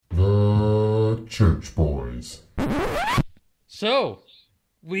church boys. So,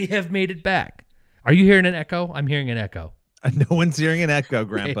 we have made it back. Are you hearing an echo? I'm hearing an echo. No one's hearing an echo,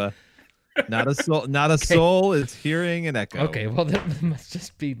 Grandpa. Not a soul. Not a soul is hearing an echo. Okay, well that must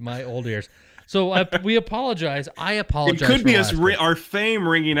just be my old ears. So we apologize. I apologize. It could be us our fame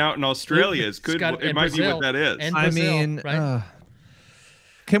ringing out in Australia. It might be what that is. And Brazil, right?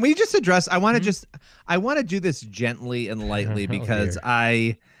 Can we just address? I want to do this gently and lightly because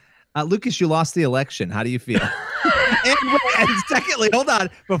Lucas, you lost the election. How do you feel? and secondly, hold on.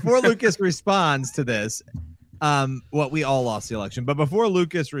 Before Lucas responds to this, we all lost the election. But before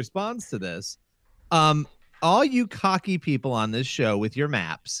Lucas responds to this, all you cocky people on this show with your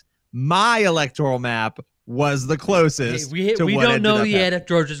maps, my electoral map was the closest. We don't know yet if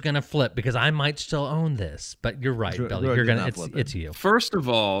George is going to flip because I might still own this. But you're right, Billy. You're going to. It's you. First of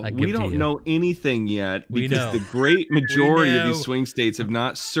all, we don't know anything yet because the great majority of these swing states have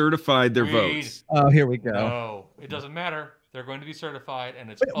not certified their votes. Oh, here we go. No, it doesn't matter. They're going to be certified, and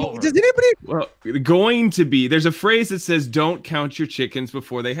it's over. Does anybody? Well, going to be. There's a phrase that says, "Don't count your chickens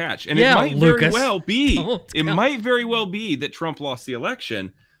before they hatch," and it might very well be. It might very well be that Trump lost the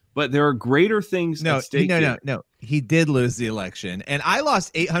election, but there are greater things at stake. No. He did lose the election, and I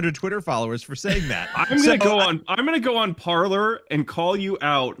lost 800 Twitter followers for saying that. I'm gonna go on Parler and call you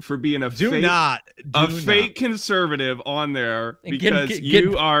out for being a fake conservative on there because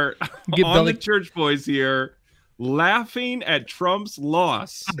you are on the church boys here. Laughing at Trump's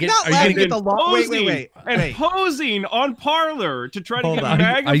loss. Wait. Posing on Parler to try to get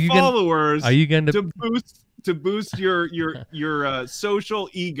MAGA followers to boost your social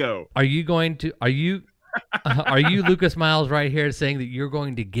ego. Are you Lucas Miles right here saying that you're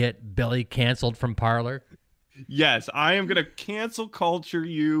going to get Billy canceled from Parler? Yes, I am going to cancel culture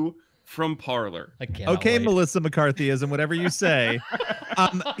you from Parler. Okay, wait. Melissa McCarthyism, whatever you say.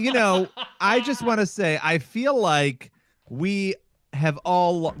 I just want to say I feel like we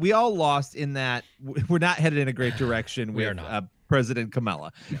all lost in that we're not headed in a great direction with President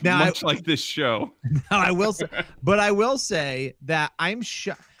Kamala. Now, much like this show. I will say that I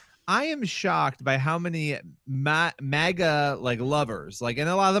am shocked by how many MAGA lovers, and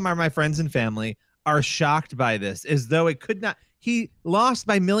a lot of them are my friends and family, are shocked by this as though it could not. He lost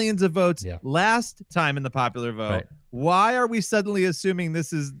by millions of votes last time in the popular vote. Right. Why are we suddenly assuming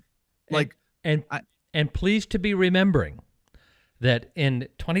this is and please to be remembering that in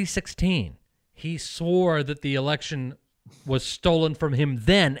 2016 he swore that the election was stolen from him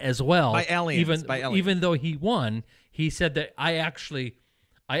then as well by aliens. Even though he won, he said that I actually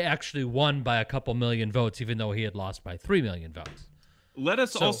won by a couple million votes, even though he had lost by 3 million votes. Let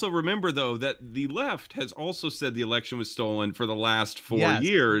us also remember, though, that the left has also said the election was stolen for the last 4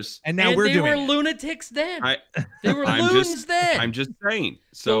 years. And now they were lunatics then. They were loons then. I'm just saying.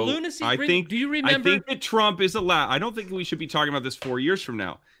 So lunacy, do you remember? I think that Trump is allowed. I don't think we should be talking about this 4 years from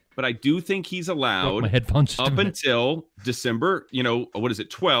now. But I do think he's allowed up until December,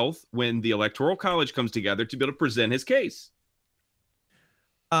 12th, when the Electoral College comes together to be able to present his case.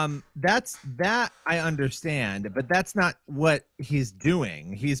 That I understand, but that's not what he's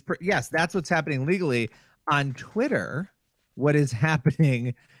doing. Yes, that's what's happening legally. On Twitter, what is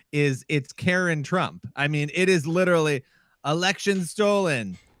happening is it's Karen Trump. I mean, it is literally election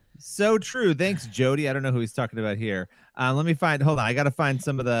stolen. So true. Thanks, Jody. I don't know who he's talking about here. Hold on. I got to find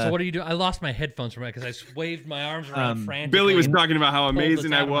some of the. So what do you do? I lost my headphones from it because I waved my arms around frantically. Billy was talking about how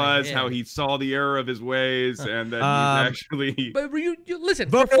amazing I was, how he saw the error of his ways, and that he's actually. But you listen.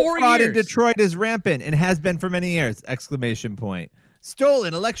 Voter for 4 fraud years in Detroit is rampant and has been for many years! !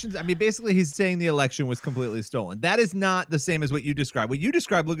 Stolen elections. I mean, basically, he's saying the election was completely stolen. That is not the same as what you described. What you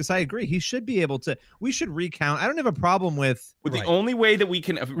described, Lucas, I agree. He should be able to. We should recount. I don't have a problem with. The only way that we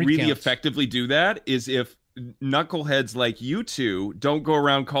can really effectively do that is if knuckleheads like you two don't go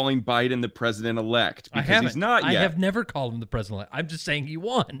around calling Biden the president-elect because he's not yet. I have never called him the president-elect. I'm just saying he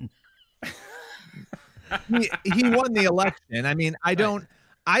won. he won the election. I mean,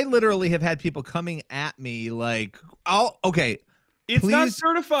 I literally have had people coming at me like, "Oh, okay." It's not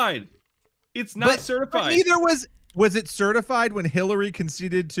certified. It's not certified. But neither was it certified when Hillary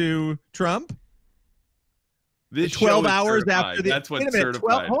conceded to Trump? This 12 hours after that's what's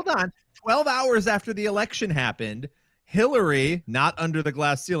certified. 12 hours after the election happened, Hillary, not under the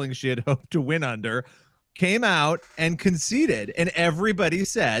glass ceiling she had hoped to win under, came out and conceded, and everybody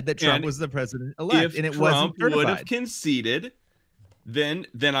said that Trump was the president-elect, and it wasn't certified. If Trump would have conceded, then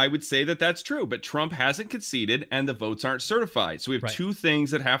I would say that that's true. But Trump hasn't conceded, and the votes aren't certified. So we have two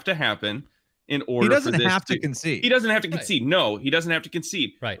things that have to happen in order. He doesn't have to concede. He doesn't have to concede. No, he doesn't have to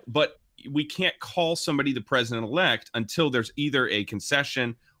concede. Right. But we can't call somebody the president-elect until there's either a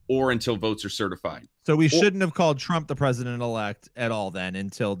concession or until votes are certified. So we shouldn't have called Trump the president-elect at all then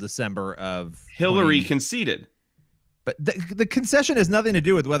until December of Hillary conceded. But the concession has nothing to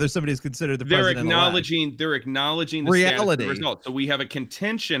do with whether somebody is considered the president-elect. They're acknowledging the reality. Status of the results. So we have a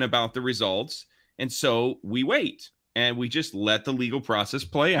contention about the results, and so we wait and we just let the legal process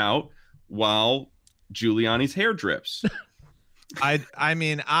play out while Giuliani's hair drips. I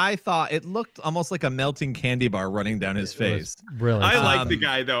mean, I thought it looked almost like a melting candy bar running down his face. Really, I like the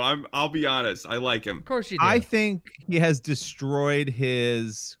guy though. I'll be honest, I like him. Of course you do. I think he has destroyed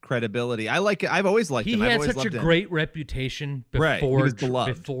his credibility. I like it. I've always liked him. He had such a great reputation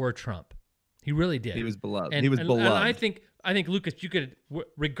before Trump. He really did. He was beloved. And, he was beloved. And I think Lucas, you could,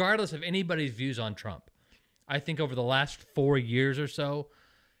 regardless of anybody's views on Trump, I think over the last 4 years or so,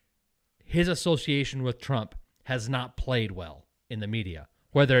 his association with Trump has not played well in the media,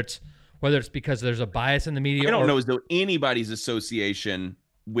 whether it's because there's a bias in the media. I don't know as though anybody's association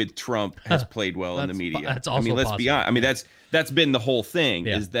with Trump has played well in the media. That's also let's be honest. I mean, that's been the whole thing,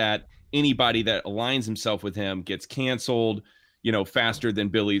 yeah. is that anybody that aligns himself with him gets canceled, faster than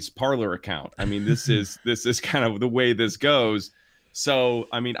Billy's Parler account. I mean, this is kind of the way this goes. So,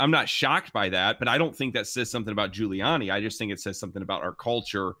 I mean, I'm not shocked by that, but I don't think that says something about Giuliani. I just think it says something about our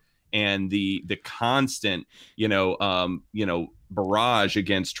culture and the constant, barrage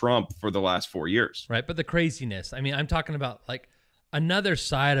against Trump for the last 4 years. Right. But the craziness, I mean, I'm talking about like another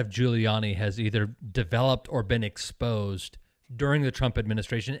side of Giuliani has either developed or been exposed during the Trump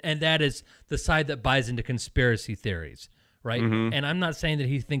administration. And that is the side that buys into conspiracy theories. Right. Mm-hmm. And I'm not saying that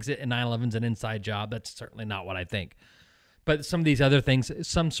he thinks that 9/11 is an inside job. That's certainly not what I think. But some of these other things,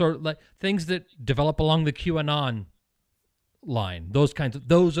 some sort of like things that develop along the QAnon line, those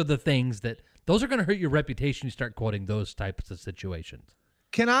are the things those are going to hurt your reputation. You start quoting those types of situations.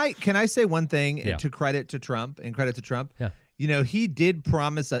 Can I say one thing Yeah. to credit to Trump? Yeah. He did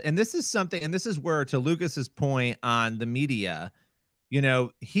promise, and this is where, to Lucas's point on the media,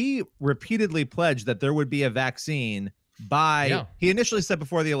 he repeatedly pledged that there would be a vaccine he initially said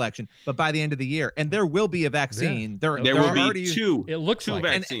before the election, but by the end of the year, and there will be a vaccine. Yeah. There will be two. It looks two like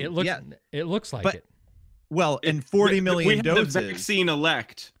vaccines. It looks like it. Well, and 40 million doses. The vaccine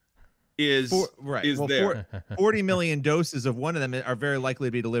elect is there. 40 million doses of one of them are very likely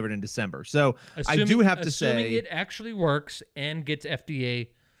to be delivered in December. So I do have to say, it actually works and gets FDA,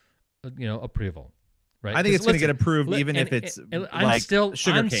 approval. Right? I think it's going to get approved, even if it's I'm still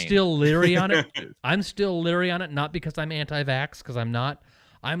leery on it. Sure. I'm still leery on it, not because I'm anti-vax, because I'm not.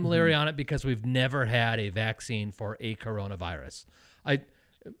 I'm leery on it because we've never had a vaccine for a coronavirus.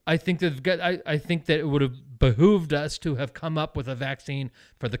 I think that it would have behooved us to have come up with a vaccine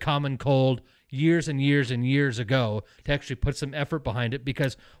for the common cold years and years and years ago, to actually put some effort behind it,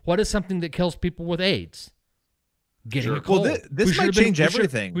 because what is something that kills people with AIDS? Getting a cold. Well, this might change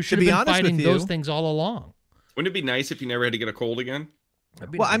everything. We should have been fighting those things all along. Wouldn't it be nice if you never had to get a cold again? Well,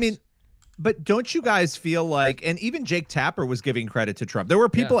 nice. I mean, but don't you guys feel like, and even Jake Tapper was giving credit to Trump. There were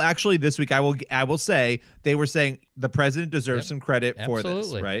people actually this week, I will say, they were saying the president deserves some credit for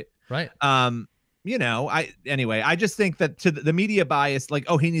this, right? Right. I just think that to the media bias, like,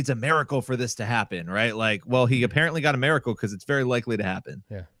 oh, he needs a miracle for this to happen, right? Like, well, he apparently got a miracle because it's very likely to happen.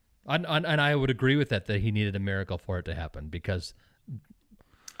 Yeah. And I would agree with that he needed a miracle for it to happen, because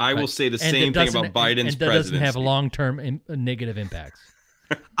I will say the same thing about Biden's presidency. That doesn't have long-term negative impacts.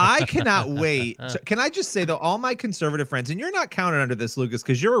 I cannot wait. Can I just say, though, all my conservative friends, and you're not counted under this, Lucas,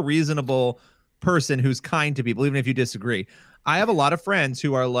 because you're a reasonable person who's kind to people, even if you disagree. I have a lot of friends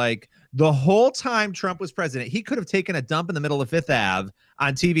who are like, the whole time Trump was president, he could have taken a dump in the middle of Fifth Ave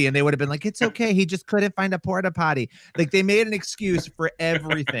on TV, and they would have been like, it's okay. He just couldn't find a porta potty. Like, they made an excuse for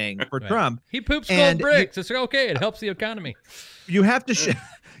everything for Trump. He poops gold bricks. It's okay. It helps the economy. You have to show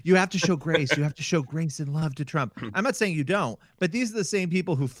grace. You have to show grace and love to Trump. I'm not saying you don't, but these are the same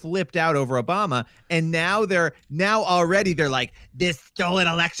people who flipped out over Obama, and now they're like, this stolen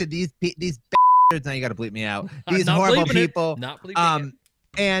election, these bastards. Now you got to bleep me out. These horrible people. Not bleeping it.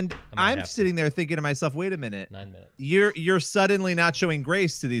 And I'm sitting there thinking to myself, wait a minute. 9 minutes. You're suddenly not showing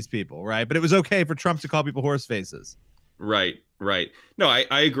grace to these people, right? But it was okay for Trump to call people horse faces. Right. No,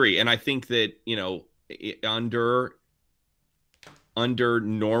 I agree. And I think that, under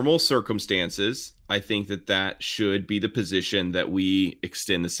normal circumstances, I think that should be the position that we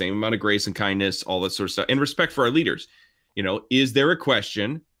extend the same amount of grace and kindness, all that sort of stuff, and respect for our leaders. Is there a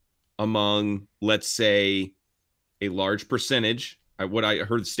question among, let's say, a large percentage? What I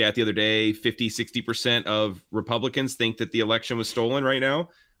heard the stat the other day, 50-60% of Republicans think that the election was stolen right now.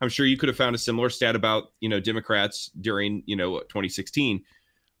 I'm sure you could have found a similar stat about, Democrats during, 2016.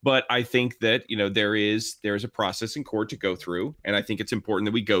 But I think that, there's a process in court to go through, and I think it's important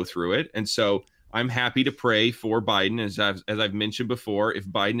that we go through it. And so I'm happy to pray for Biden. As I've mentioned before, if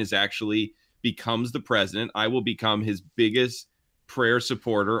Biden actually becomes the president, I will become his biggest prayer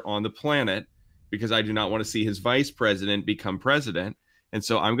supporter on the planet, because I do not want to see his vice president become president. And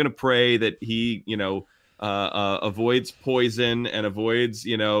so I'm going to pray that he, avoids poison and avoids,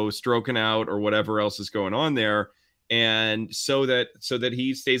 stroking out or whatever else is going on there. And so that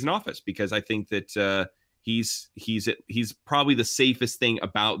he stays in office, because I think that he's probably the safest thing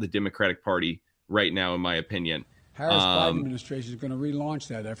about the Democratic Party right now, in my opinion. Harris Biden administration is going to relaunch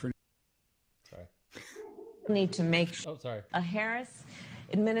that effort. Sorry. Need to make a Harris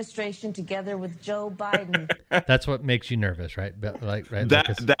administration together with Joe Biden. That's what makes you nervous, right?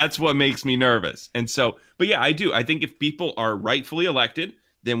 That's what makes me nervous. And so, but yeah, I do. I think if people are rightfully elected,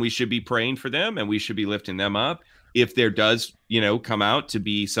 then we should be praying for them and we should be lifting them up. If there does, come out to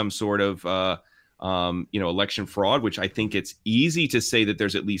be some sort of, election fraud, which I think it's easy to say that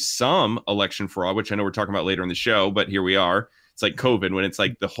there's at least some election fraud, which I know we're talking about later in the show, but here we are. It's like COVID when it's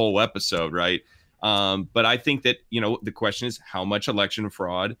like the whole episode, right? But I think that, the question is how much election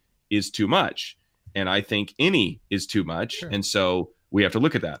fraud is too much. And I think any is too much. Sure. And so we have to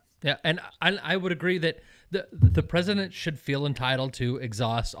look at that. Yeah. And I would agree that the president should feel entitled to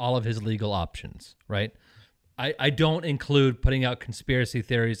exhaust all of his legal options, right? I don't include putting out conspiracy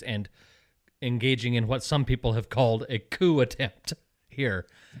theories and engaging in what some people have called a coup attempt here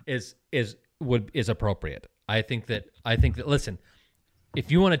is appropriate. I think that listen,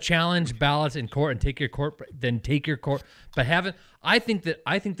 if you want to challenge ballots in court and take your court, then take your court. But I think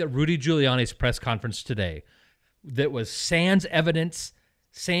that Rudy Giuliani's press conference today, that was sans evidence,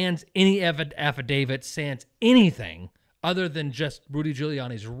 sans any affidavit, sans anything other than just Rudy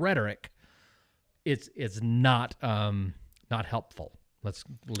Giuliani's rhetoric, it's not helpful. Let's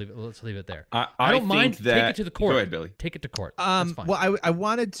leave it there. I don't mind. Take it to the court. Go ahead, Billy. Take it to court. That's fine. Well, I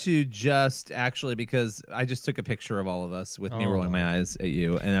wanted to just actually, because I just took a picture of all of us with me rolling my eyes at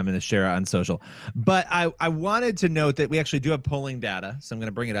you, and I'm going to share it on social. But I wanted to note that we actually do have polling data, so I'm going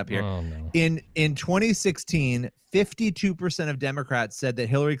to bring it up here. Oh, no. In 2016, 52% of Democrats said that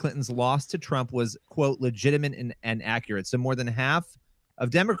Hillary Clinton's loss to Trump was, quote, legitimate and accurate. So more than half of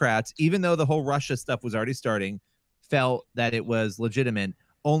Democrats, even though the whole Russia stuff was already starting, felt that it was legitimate.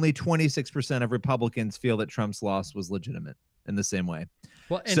 Only 26% of Republicans feel that Trump's loss was legitimate in the same way.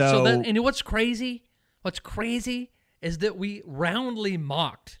 Well, and what's crazy is that we roundly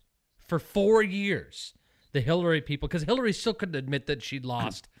mocked for 4 years the Hillary people, because Hillary still couldn't admit that she'd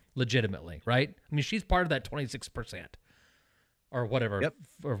lost legitimately, right? I mean, she's part of that 26% or whatever,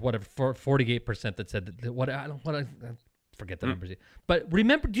 or whatever, 48% that said that. I forget the numbers. But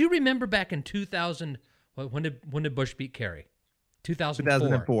do you remember back in 2000? When did Bush beat Kerry?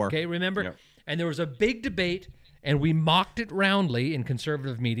 2004. Okay, remember? Yep. And there was a big debate, and we mocked it roundly in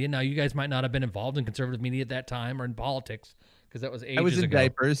conservative media. Now, you guys might not have been involved in conservative media at that time or in politics, because that was ages ago. I was in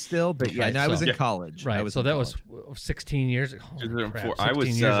diapers still, but yeah, I was in college. Right, so that was 16 years ago. I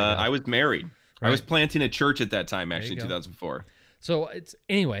was married. Right. I was planting a church at that time, actually, in 2004. So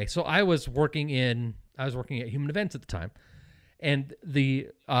so I was working at Human Events at the time. And the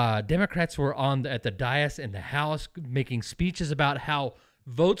Democrats were at the dais in the House making speeches about how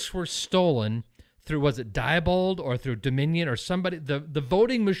votes were stolen through, was it Diebold or through Dominion or somebody, the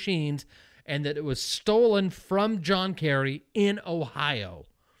voting machines, and that it was stolen from John Kerry in Ohio.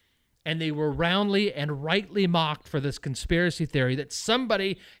 And they were roundly and rightly mocked for this conspiracy theory that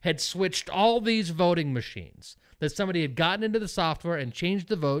somebody had switched all these voting machines, that somebody had gotten into the software and changed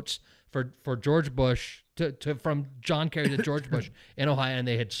the votes for George Bush from John Kerry to George Bush in Ohio, and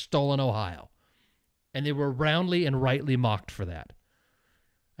they had stolen Ohio. And they were roundly and rightly mocked for that.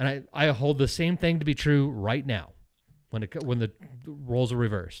 And I hold the same thing to be true right now when the roles are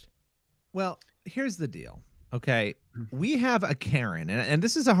reversed. Well, here's the deal. Okay, we have a Karen, and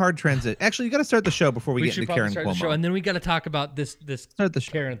this is a hard transit. Actually, you got to start the show before we get into Karen Cuomo. The show, and then we got to talk about this start the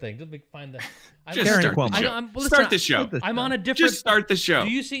Karen thing. Just find the Karen Cuomo. Start the show. I'm on a different. Just start the show.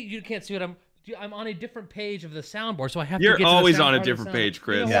 Do you see? You can't see what I'm on a different page of the soundboard, so I have You're to get to always the on a different page,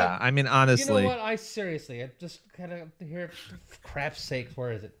 Chris. Yeah, I mean, honestly. You know what? I just kind of hear, for crap's sake,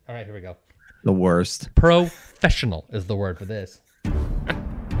 where is it? All right, here we go. The worst. Professional is the word for this.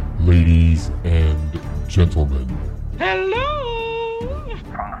 Ladies and gentlemen. Hello!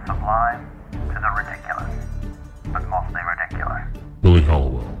 From the sublime to the ridiculous, but mostly ridiculous. Billy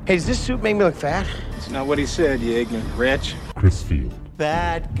Hallowell. Hey, does this suit make me look fat? It's not what he said, you ignorant wretch. Chris Field.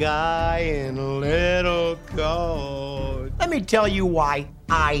 bad guy in a little coat. Let me tell you why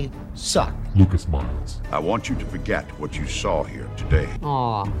I suck. Lucas Myers. I want you to forget what you saw here today.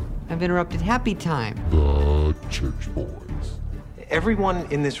 Aw, I've interrupted happy time. The Church Boys.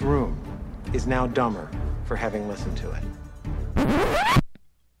 Everyone in this room is now dumber for having listened to it.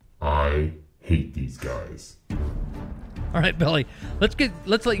 I hate these guys. All right, Billy,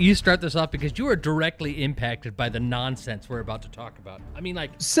 let's let you start this off because you are directly impacted by the nonsense we're about to talk about. I mean,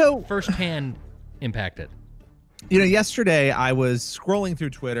 like, so firsthand impacted. You know, yesterday I was scrolling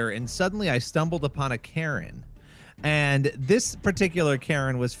through Twitter and suddenly I stumbled upon a Karen. And this particular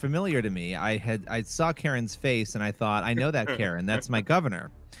Karen was familiar to me. I saw Karen's face and I thought, I know that Karen. That's my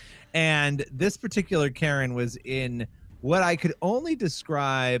governor. And this particular Karen was in what I could only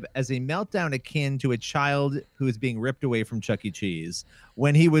describe as a meltdown akin to a child who is being ripped away from Chuck E. Cheese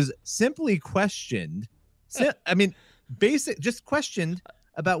when he was simply questioned. Just questioned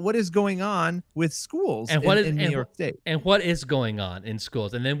about what is going on with schools in New York State. And what is going on in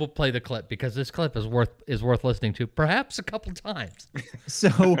schools. And then we'll play the clip because this clip is worth listening to perhaps a couple times.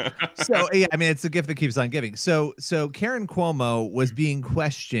 So yeah, I mean, it's a gift that keeps on giving. So Karen Cuomo was being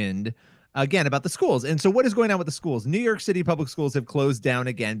questioned again about the schools. And so what is going on with the schools? New York City public schools have closed down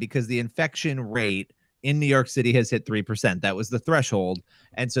again because the infection rate in New York City has hit 3%. That was the threshold.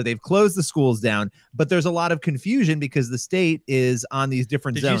 And so they've closed the schools down. But there's a lot of confusion because the state is on these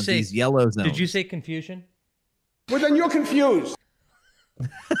different zones, these yellow zones. Did you say confusion? Well, then you're confused.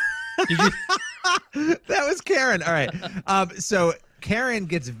 That was Karen. All right. So Karen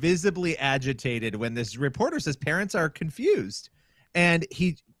gets visibly agitated when this reporter says parents are confused. And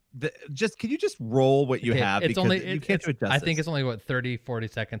can you just roll what you have? It's because you can't do it justice. I think it's only, 30, 40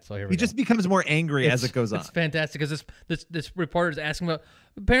 seconds. So here we go. He just becomes more angry as it goes on. It's fantastic because this reporter is asking about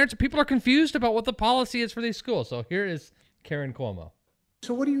parents. People are confused about what the policy is for these schools. So here is Karen Cuomo.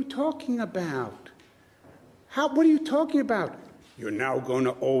 So what are you talking about? What are you talking about? You're now going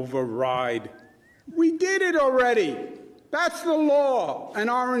to override. We did it already. That's the law. An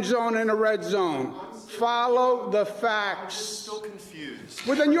orange zone and a red zone. Follow the facts. I'm still confused.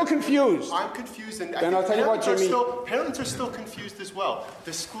 Well, then you're confused. I'm confused, and then I'll tell you what, Jimmy. Parents are still confused as well.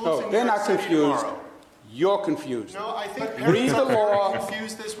 The schools in they're New York not City confused. Tomorrow. You're confused. No, I think parents are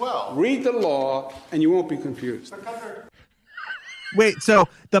confused as well. Read the law, and you won't be confused. Wait, so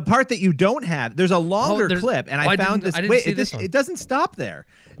the part that you don't have, there's a longer clip, and I found this. Wait, it doesn't stop there.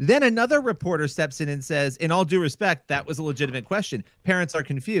 Then another reporter steps in and says, in all due respect, that was a legitimate question. Parents are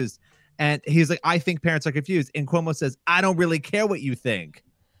confused. And he's like, I think parents are confused. And Cuomo says, I don't really care what you think.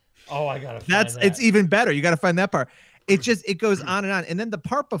 Oh, I got to find that. It's even better. You got to find that part. It goes on and on. And then the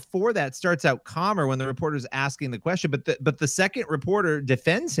part before that starts out calmer when the reporter's asking the question. But the second reporter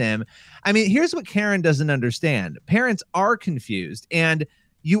defends him. I mean, here's what Karen doesn't understand. Parents are confused. And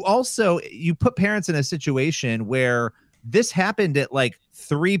you put parents in a situation where this happened at like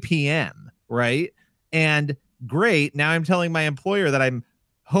 3 p.m., right? And great. Now I'm telling my employer that I'm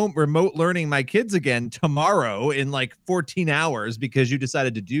home remote learning my kids again tomorrow in like 14 hours because you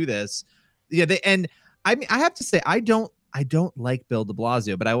decided to do this. Yeah. I have to say, I don't like Bill de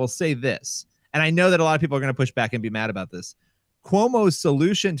Blasio, but I will say this. And I know that a lot of people are going to push back and be mad about this. Cuomo's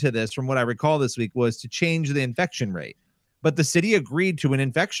solution to this, from what I recall this week, was to change the infection rate, but the city agreed to an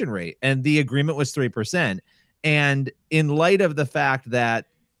infection rate and the agreement was 3%. And in light of the fact that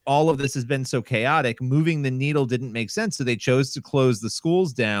all of this has been so chaotic, moving the needle didn't make sense. So they chose to close the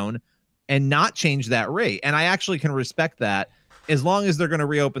schools down and not change that rate. And I actually can respect that as long as they're going to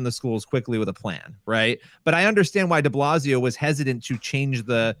reopen the schools quickly with a plan, right? But I understand why de Blasio was hesitant to change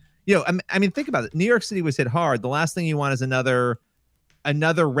I mean, think about it. New York City was hit hard. The last thing you want is another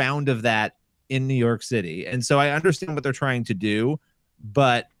round of that in New York City. And so I understand what they're trying to do,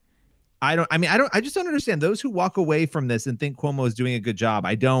 but I just don't understand those who walk away from this and think Cuomo is doing a good job.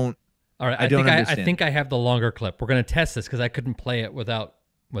 I don't. All right. I think I have the longer clip. We're going to test this because I couldn't play it without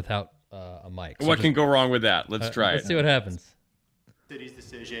a mic. So what can go wrong with that? Let's try it. Let's see what happens. City's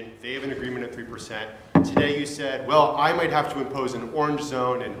decision. They have an agreement at 3%. Today you said, well, I might have to impose an orange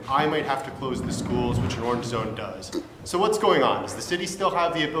zone and I might have to close the schools, which an orange zone does. So what's going on? Does the city still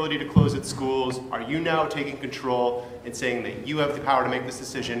have the ability to close its schools? Are you now taking control and saying that you have the power to make this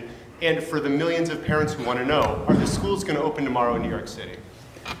decision? And for the millions of parents who want to know, are the schools going to open tomorrow in New York City?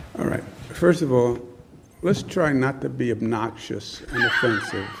 All right. First of all, let's try not to be obnoxious and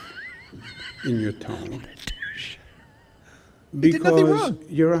offensive in your tone. Because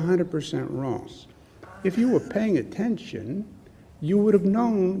you're 100% wrong. If you were paying attention, you would have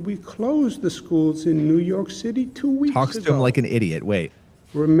known we closed the schools in New York City 2 weeks ago. Talks to him like an idiot. Wait.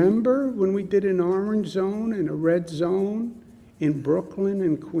 Remember when we did an orange zone and a red zone in Brooklyn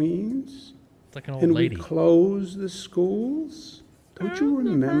and Queens? It's like an old and lady. We closed the schools? Don't you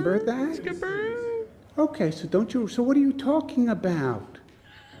remember that? Okay, so don't you? So what are you talking about?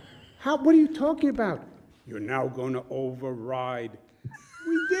 What are you talking about? You're now going to override.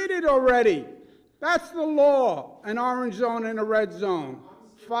 We did it already. That's the law. An orange zone and a red zone.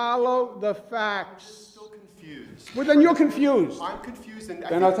 Follow the facts. I'm still confused. Well, then you're confused. I'm confused, and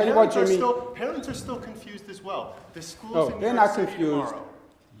then I'll tell you what, Jimmy. Parents are still confused as well. The schools No, in they're New not York City confused. tomorrow.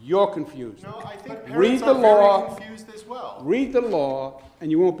 You're confused. No, I think Read parents the are law. very confused as well. Read the law,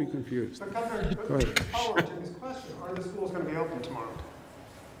 and you won't be confused. But Governor, following Jimmy's question, are the schools going to be open tomorrow?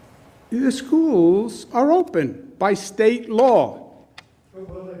 The schools are open by state law. But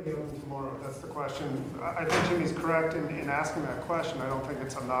will they be open tomorrow? That's the question. I think Jimmy's correct in asking that question. I don't think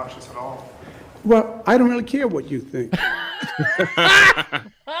it's obnoxious at all. Well, I don't really care what you think.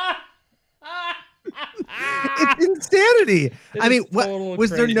 It's insanity. I mean, what was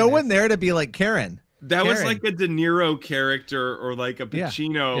there no craziness. one there to be like, Karen? That was like a De Niro character or like a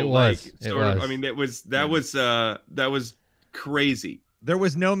Pacino. It like was. sort of. I mean, that was crazy. There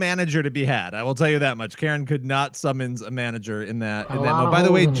was no manager to be had. I will tell you that much. Karen could not summons a manager in that. By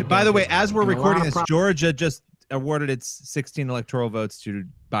the way, as we're recording this, Georgia just awarded its 16 electoral votes to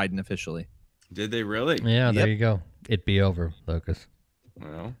Biden officially. Did they really? Yeah, there you go. It'd be over, Lucas.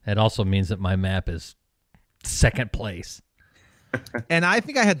 Well, it also means that my map is second place. And I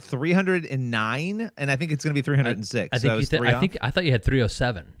think I had 309, and I think it's going to be 306. I thought you had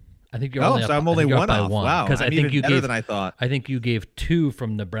 307. I think you're only up, I'm only one by off. one. Wow, because I think you better gave than I thought. I think you gave 2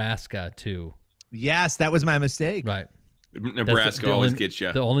 from Nebraska too. Yes, that was my mistake. Right. Nebraska always gets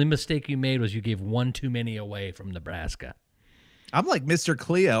you. The only mistake you made was you gave 1 too many away from Nebraska. I'm like Mr.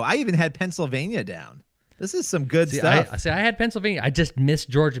 Cleo. I even had Pennsylvania down. This is some good stuff. I had Pennsylvania. I just missed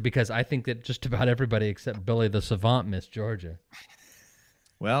Georgia because I think that just about everybody except Billy the Savant missed Georgia.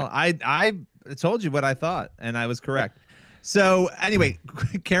 Well, I told you what I thought, and I was correct. So anyway,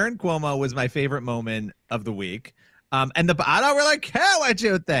 Karen Cuomo was my favorite moment of the week. I don't really care what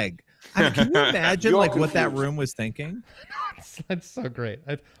you think. I mean, can you imagine like what that room was thinking? That's so great.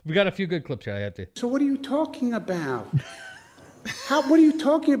 We got a few good clips here. I have to. So what are you talking about? What are you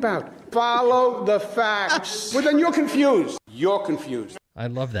talking about? Follow the facts. Well, then you're confused. You're confused. I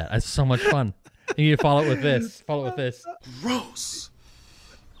love that. It's so much fun. You need to follow it with this. Follow it with this. Gross.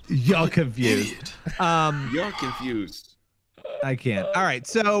 You're confused. You're confused. I can't. All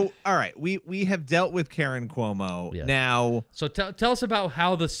right. We have dealt with Karen Cuomo. Yes. Now. So tell us about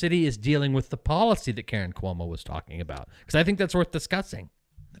how the city is dealing with the policy that Karen Cuomo was talking about, because I think that's worth discussing.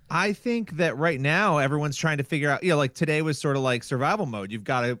 I think that right now everyone's trying to figure out, like today was sort of like survival mode. You've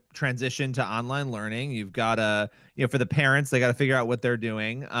got to transition to online learning. You've got to, for the parents, they got to figure out what they're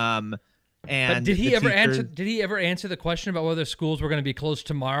doing. And but did he ever answer the question about whether schools were going to be closed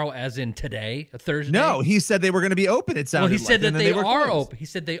tomorrow, as in today, a Thursday? No, he said they were going to be open. It sounded. Well, he said that they are open. He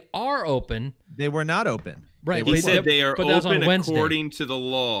said they are open. They were not open. Right. He said they are open according to the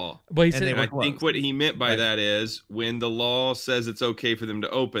law. But he said, I think what he meant by that is when the law says it's okay for them to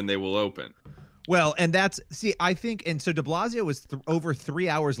open, they will open. Well, and I think, and so de Blasio was over 3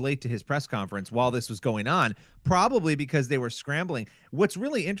 hours late to his press conference while this was going on, probably because they were scrambling. What's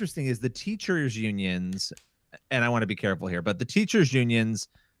really interesting is the teachers' unions, and I want to be careful here, but the teachers' unions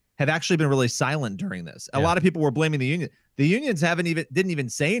have actually been really silent during this. A lot of people were blaming the union. The unions didn't even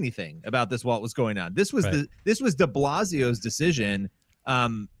say anything about this while it was going on. This was this was de Blasio's decision.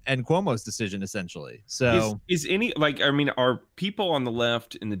 And Cuomo's decision, essentially. So is any are people on the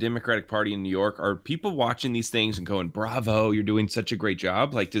left in the Democratic Party in New York, are people watching these things and going, bravo, you're doing such a great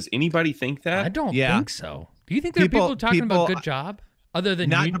job? Like, does anybody think that? I don't think so. Do you think there are people talking about good job other than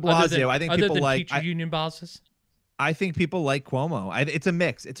not de Blasio? I think people like teacher union bosses. I think people like Cuomo. It's a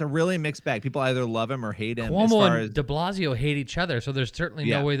mix. It's a really mixed bag. People either love him or hate him. Cuomo and de Blasio hate each other, so there's certainly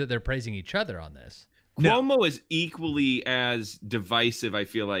no way that they're praising each other on this. Cuomo is equally as divisive, I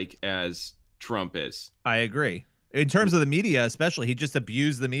feel like, as Trump is. I agree. In terms of the media, especially, he just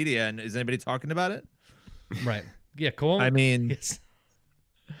abused the media. And is anybody talking about it? Right. Yeah, Cuomo. I mean, it's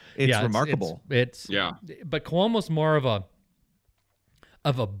remarkable. But Cuomo's more of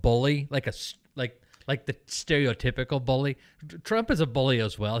a bully, like the stereotypical bully. Trump is a bully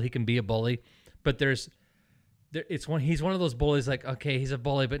as well. He can be a bully, but he's one of those bullies. Like, okay, he's a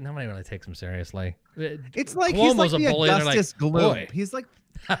bully, but nobody really takes him seriously. It's like Cuomo's he's like a bully, the Augustus Gloop. Boy. He's like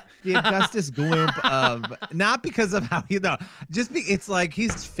the Augustus Gloop of, not because of how it's like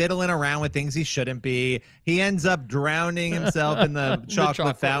he's fiddling around with things he shouldn't be. He ends up drowning himself in the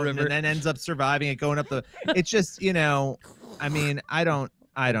chocolate fountain river. and then ends up surviving it, going up the. It's just I mean, I don't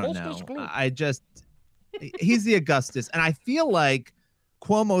know. He's the Augustus, and I feel like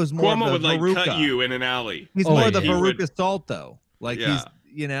Cuomo's more Cuomo of the would Veruca. cut you in an alley. He's more the Veruca Salt, though. Like he's,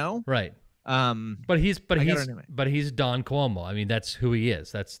 right. But he's Don Cuomo. I mean, that's who he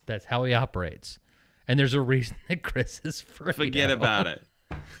is. That's how he operates. And there's a reason that Chris is free. Forget about it.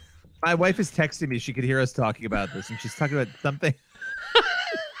 My wife is texting me. She could hear us talking about this, and she's talking about something.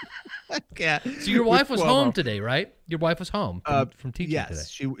 Yeah. So your wife was home today, right? Your wife was home from teaching today. Yes,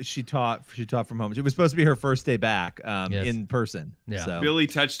 she taught from home. It was supposed to be her first day back in person. Yeah. So. Billy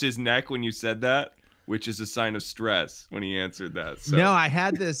touched his neck when you said that, which is a sign of stress when he answered that. So. No, I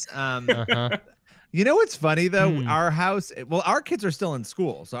had this. You know what's funny though? Our house. Well, our kids are still in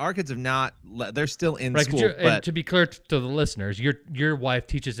school, so our kids have not. They're still in school. And to be clear to the listeners, your wife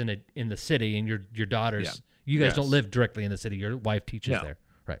teaches in the city, and your daughters. Yeah. You guys don't live directly in the city. Your wife teaches there.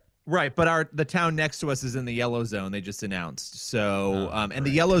 Right, but the town next to us is in the yellow zone. They just announced. So, and the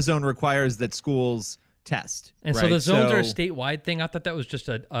yellow zone requires that schools test. And so the zones are a statewide thing. I thought that was just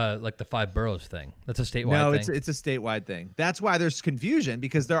like the 5 boroughs thing. That's a statewide thing. No, it's a statewide thing. That's why there's confusion,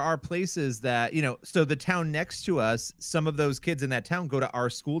 because there are places that, so the town next to us, some of those kids in that town go to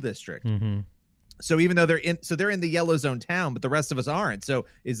our school district. Mm-hmm. So even though they're in the yellow zone town, but the rest of us aren't. So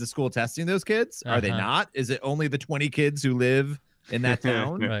is the school testing those kids? Are they not? Is it only the 20 kids who live in that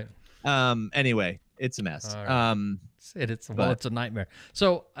town? Right. Anyway, it's a mess. Right. It's a nightmare.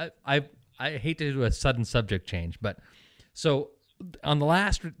 So I hate to do a sudden subject change, but so on the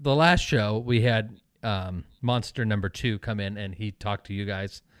last show we had Monster number 2 come in and he talked to you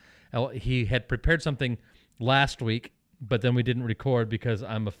guys. He had prepared something last week, but then we didn't record because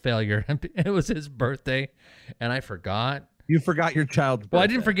I'm a failure. It was his birthday, and I forgot. You forgot your child's birthday. Well, I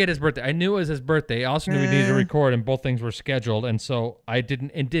didn't forget his birthday. I knew it was his birthday. I also knew we needed to record, and both things were scheduled. And so I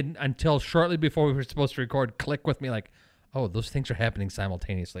didn't until shortly before we were supposed to record, click with me like, oh, those things are happening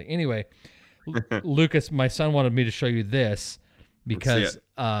simultaneously. Anyway, Lucas, my son wanted me to show you this because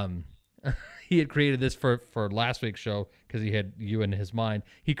he had created this for last week's show because he had you in his mind.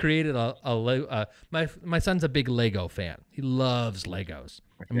 He created my son's a big Lego fan. He loves Legos.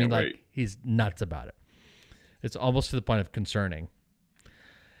 I mean, like he's nuts about it. It's almost to the point of concerning.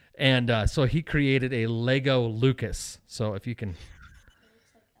 And so he created a Lego Lucas. So if you can...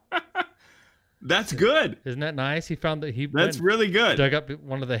 That's good. Isn't that nice? He found that That's really good. Dug up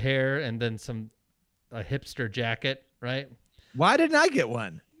one of the hair and then a hipster jacket, right? Why didn't I get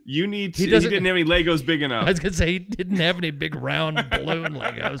one? You need to... He didn't have any Legos big enough. I was going to say he didn't have any big round balloon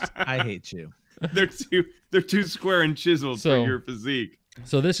Legos. I hate you. They're too square and chiseled for your physique.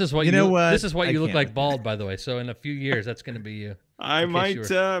 So this is what you know. This is what you look like bald, by the way. So in a few years, that's going to be you. I might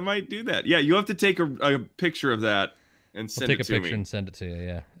do that. Yeah, you have to take a picture of that and send it to me. Take a picture and send it to you.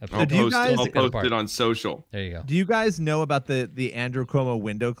 Yeah, I'll post it on social. There you go. Do you guys know about the Andrew Cuomo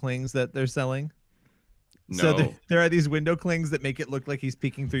window clings that they're selling? No. So there are these window clings that make it look like he's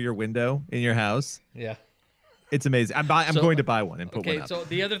peeking through your window in your house. Yeah. It's amazing. I'm going to buy one and put one up. So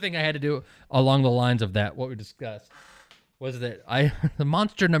the other thing I had to do along the lines of that, what we discussed, was that the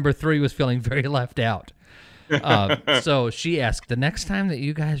Monster number 3 was feeling very left out. So she asked, the next time that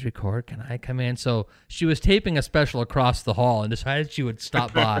you guys record, can I come in? So she was taping a special across the hall and decided she would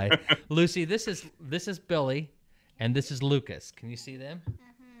stop by. Lucy, this is Billy, and this is Lucas. Can you see them?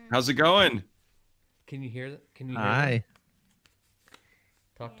 How's it going? Can you hear that? Can you hear Hi. them?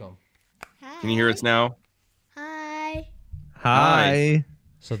 Talk to them. Hi. Can you hear us now? Hi.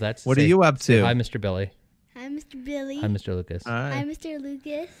 So that's what are you up to? Hi, Mr. Billy. Hi, Mr. Billy. Hi, Mr. Lucas. Hi, Mr.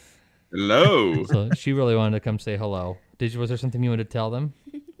 Lucas. Hello. So she really wanted to come say hello. Was there something you wanted to tell them?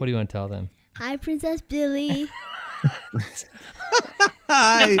 What do you want to tell them? Hi, Princess Billy.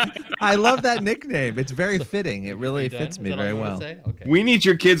 I love that nickname. It's very fitting. It really fits me very well. Okay. We need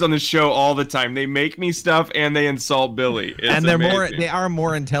your kids on the show all the time. They make me stuff and they insult Billy. And they are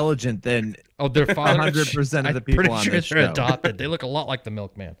more intelligent than their father. 100% of the people on this show. They're adopted. They look a lot like the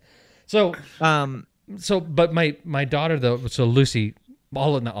milkman. So but my daughter though, so Lucy,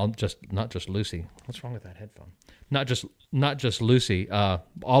 not just Lucy. What's wrong with that headphone? Not just Lucy.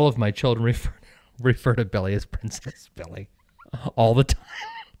 All of my children refer to Billy as Princess Billy all the time.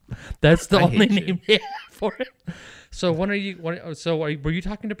 That's the only name they have for it. So were you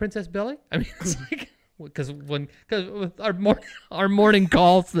talking to Princess Billy? I mean, it's like because with our morning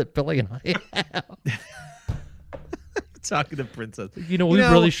calls that Billy and I have. Talking to Princess. We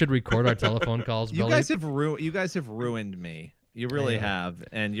really should record our telephone calls, Billy. You guys have ruined me. You really have.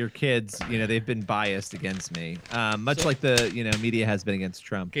 And your kids, they've been biased against me. Much like the, media has been against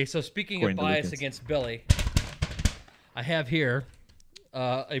Trump. Okay, so speaking of bias against Billy, I have here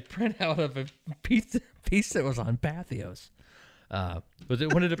a printout of a piece that was on Pathos.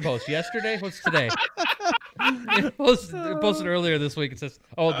 When did it post? Yesterday? What's today? posted earlier this week. It says,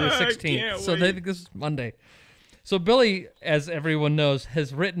 the 16th. So they think this is Monday. So Billy, as everyone knows,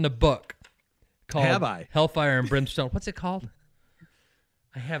 has written a book called Hellfire and Brimstone. What's it called?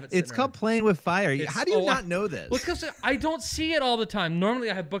 I have it. It's called Playing with Fire. How do you not know this? Well, because I don't see it all the time. Normally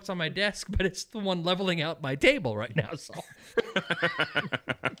I have books on my desk, but it's the one leveling out my table right now. So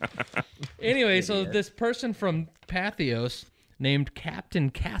anyway, so this person from Pathos named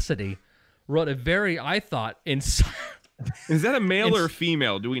Captain Cassidy wrote a very, I thought, Is that a male or a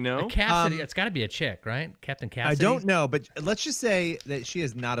female? Do we know? Cassidy, it's got to be a chick, right? Captain Cassidy. I don't know, but let's just say that she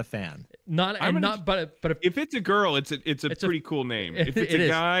is not a fan. But if it's a girl, it's a pretty cool name. If it's a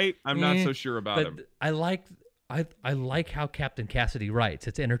guy, I'm not so sure about him. I like how Captain Cassidy writes.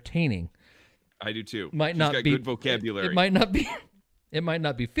 It's entertaining. I do too. She's got good vocabulary. It might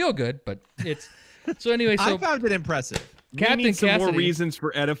not be feel good, but it's so anyway. So I found it impressive. We need some more reasons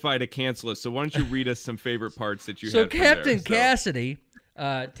for Edify to cancel us. So why don't you read us some favorite parts that you had? So Captain Cassidy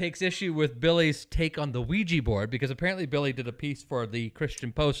takes issue with Billy's take on the Ouija board because apparently Billy did a piece for the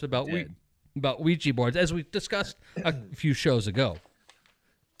Christian Post about Ouija boards, as we discussed a few shows ago.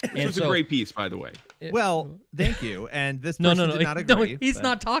 It was a great piece, by the way. Well, thank you. And this person did not agree. No, he's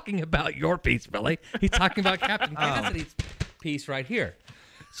not talking about your piece, Billy. He's talking about Captain Cassidy's piece right here.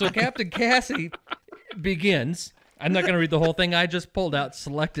 So Captain Cassidy begins. I'm not going to read the whole thing. I just pulled out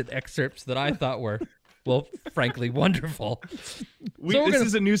selected excerpts that I thought were, well, frankly, wonderful. This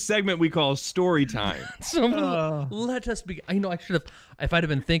is a new segment we call Story Time. So let us be. I should have. If I'd have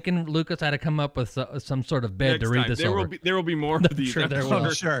been thinking, Lucas, I'd have come up with some sort of bed to read this over. There will be more of these. Sure, there will.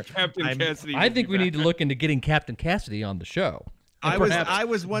 Sure. Captain Cassidy. I think we need to look into getting Captain Cassidy on the show. I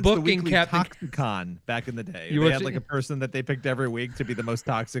was once the weekly Toxicon back in the day. They had like a person that they picked every week to be the most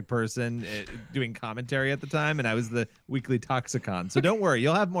toxic person doing commentary at the time, and I was the weekly Toxicon. So don't worry,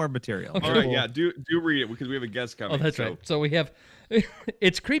 you'll have more material. Okay. All right, yeah, do read it because we have a guest coming. Oh, that's right. So we have,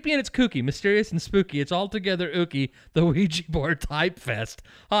 it's creepy and it's kooky, mysterious and spooky. It's altogether ooky, the Ouija board type fest.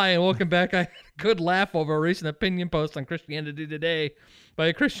 Hi, and welcome back. I had a good laugh over a recent opinion post on Christianity Today by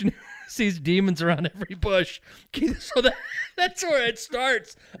a Christian who sees demons around every bush. So that's where it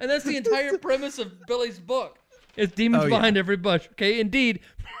starts. And that's the entire premise of Billy's book. It's demons behind every bush. Okay, indeed.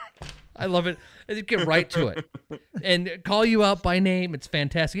 I love it. You get right to it. And call you out by name. It's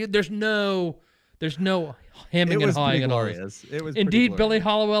fantastic. There's no hemming and hawing and all this. It was indeed, Billy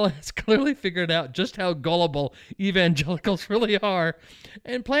Hallowell has clearly figured out just how gullible evangelicals really are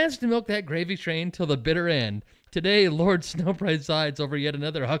and plans to milk that gravy train till the bitter end. Today, Lord Snow presides over yet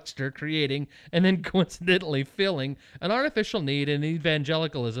another huckster creating and then coincidentally filling an artificial need in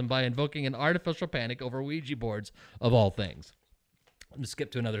evangelicalism by invoking an artificial panic over Ouija boards of all things. I'm going to skip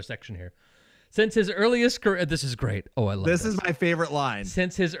to another section here. Since his earliest career, this is great. Oh, I love this. This is my favorite line.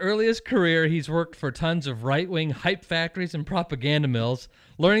 Since his earliest career, he's worked for tons of right-wing hype factories and propaganda mills,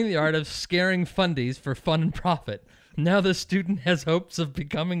 learning the art of scaring fundies for fun and profit. Now the student has hopes of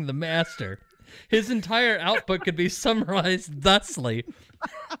becoming the master. His entire output could be summarized thusly.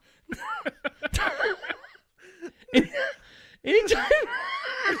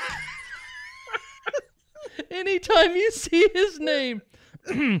 Anytime you see his name,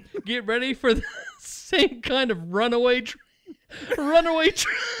 get ready for the same kind of runaway train.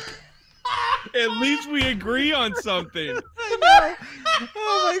 At least we agree on something. I know.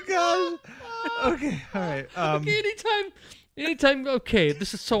 Oh my gosh. Okay, all right. Okay, anytime. Okay,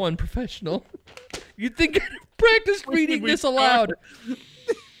 this is so unprofessional. You'd think I'd have practiced reading this aloud.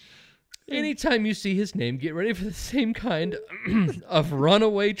 Anytime you see his name, get ready for the same kind of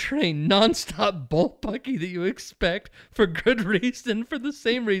runaway train, nonstop bullpucky that you expect for good reason, for the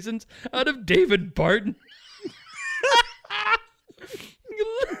same reasons, out of David Barton.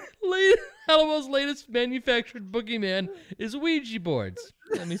 Hallowell's latest manufactured boogeyman is Ouija boards.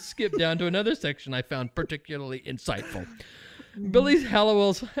 Let me skip down to another section I found particularly insightful. Billy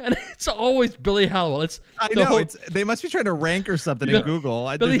Hallowell's, and it's always Billy Hallowell. I know. They must be trying to rank or something in Google.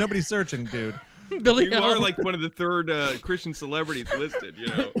 There's nobody searching, dude. You are like one of the third Christian celebrities listed, you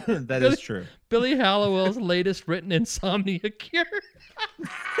know. That is true. Billy Hallowell's latest written insomnia cure.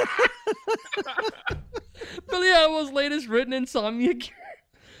 Billy Hallowell's latest written insomnia cure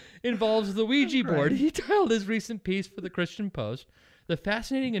involves the Ouija board. He titled his recent piece for the Christian Post, "The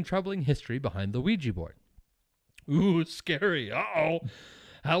Fascinating and Troubling History Behind the Ouija Board." Ooh, scary. Uh-oh.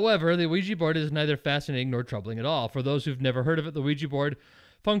 However, the Ouija board is neither fascinating nor troubling at all. For those who've never heard of it, the Ouija board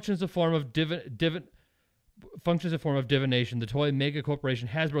functions as a form of divination. The toy mega corporation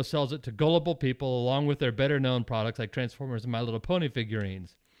Hasbro sells it to gullible people along with their better-known products like Transformers and My Little Pony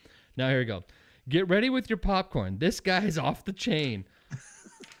figurines. Now, here we go. Get ready with your popcorn. This guy's off the chain.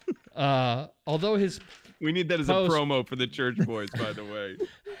 Although his We need that as a promo for the church boys, by the way.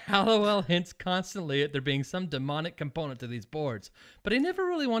 Hallowell hints constantly at there being some demonic component to these boards, but he never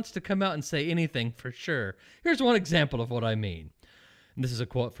really wants to come out and say anything for sure. Here's one example of what I mean. And this is a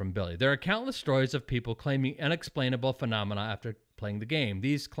quote from Billy. There are countless stories of people claiming unexplainable phenomena after playing the game.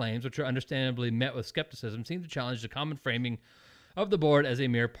 These claims, which are understandably met with skepticism, seem to challenge the common framing of the board as a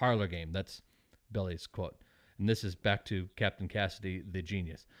mere parlor game. That's Billy's quote. And this is back to Captain Cassidy, the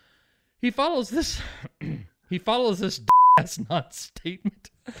genius. He follows this ass non-statement.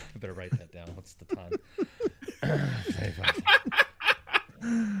 I better write that down. What's the time?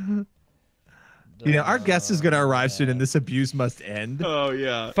 Our guest is going to arrive soon, and this abuse must end. Oh,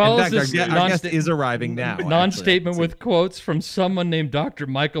 yeah. Follows in fact, our guest is arriving now. Non-statement with quotes from someone named Dr.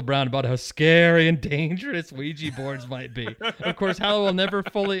 Michael Brown about how scary and dangerous Ouija boards might be. Of course, Hallowell never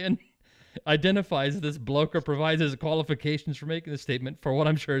fully identifies this bloke or provides his qualifications for making the statement for what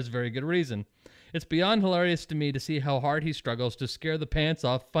I'm sure is very good reason. It's beyond hilarious to me to see how hard he struggles to scare the pants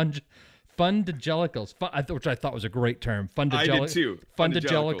off fundagelicals, which I thought was a great term. I did too.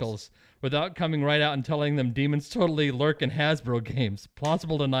 Fundagelicals, without coming right out and telling them demons totally lurk in Hasbro games.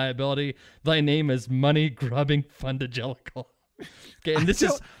 Plausible deniability. Thy name is money-grubbing fundagelical. Okay, and this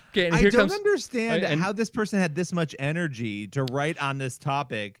is... Okay, and I don't understand how this person had this much energy to write on this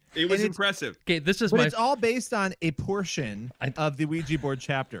topic. It was impressive. Okay, this is it's all based on a portion of the Ouija board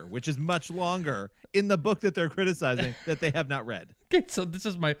chapter, which is much longer in the book that they're criticizing that they have not read. Okay, so this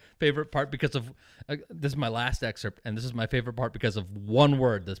is my favorite part because of this is my last excerpt, and this is my favorite part because of one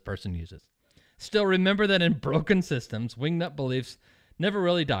word this person uses. Still, remember that in broken systems, wingnut beliefs never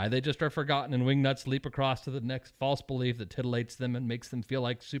really die. They just are forgotten, and wingnuts leap across to the next false belief that titillates them and makes them feel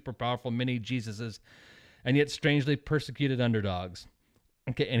like super powerful mini Jesuses and yet strangely persecuted underdogs.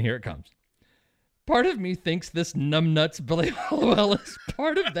 Okay, and here it comes. Part of me thinks this numbnuts Billy Hallowell is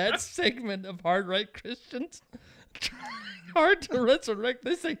part of that segment of hard-right Christians trying hard to resurrect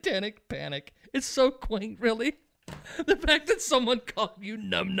the satanic panic. It's so quaint, really. The fact that someone called you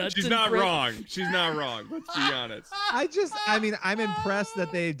numbnuts. She's not wrong. She's not wrong. Let's be honest. I'm impressed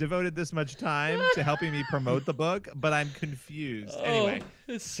that they devoted this much time to helping me promote the book, but I'm confused. Anyway,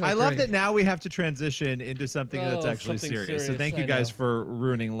 I love that now we have to transition into something that's actually serious. So thank you guys for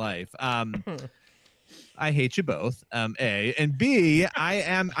ruining life. I hate you both. A and B.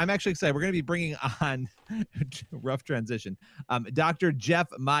 I'm actually excited. We're going to be bringing on rough transition. Dr. Jeff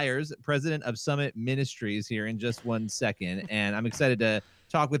Myers, president of Summit Ministries, here in just 1 second, and I'm excited to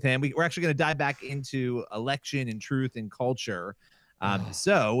talk with him. We're actually going to dive back into election and truth and culture.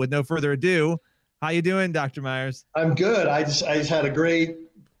 So, with no further ado, how you doing, Dr. Myers? I'm good. I just had a great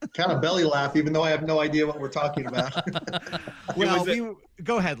kind of belly laugh, even though I have no idea what we're talking about.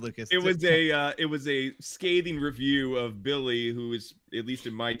 Go ahead, Lucas. It was a scathing review of Billy, who is at least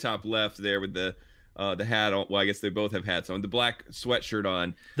in my top left there with the hat on. Well, I guess they both have hats on. The black sweatshirt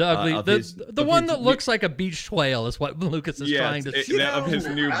on. The ugly, the one that looks like a beached whale is what Lucas is trying to say. Of his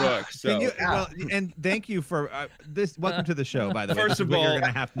new book. So. And thank you for this. Welcome to the show, by the way. First of all, you're going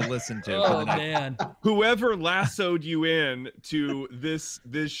to have to listen to. Oh man! Whoever lassoed you in to this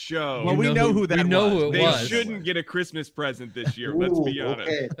show. Well, we know who that was. Who it was. They shouldn't get a Christmas present this year. Let's be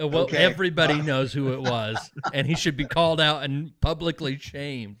honest. Okay. Everybody knows who it was, and he should be called out and publicly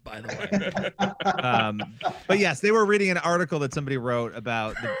shamed. By the way. But yes, they were reading an article that somebody wrote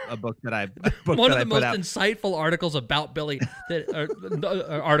about a book that I one of the most insightful articles about Billy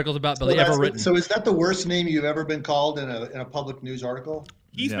articles about Billy ever written. So is that the worst name you've ever been called in a public news article?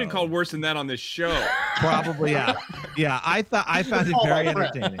 He's been called worse than that on this show. Probably, yeah. Yeah, I found it very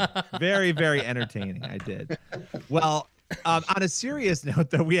entertaining. Very, very entertaining. I did. Well, on a serious note,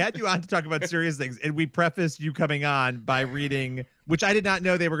 though, we had you on to talk about serious things, and we prefaced you coming on by reading, which I did not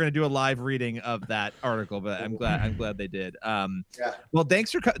know they were going to do a live reading of that article, but I'm glad they did. Well,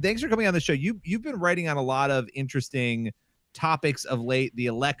 thanks for coming on the show. You've been writing on a lot of interesting topics of late, the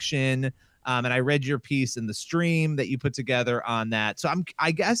election, and I read your piece in the stream that you put together on that. So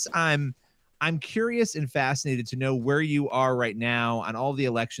I guess I'm curious and fascinated to know where you are right now on all the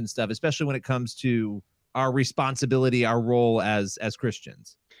election stuff, especially when it comes to our responsibility, our role as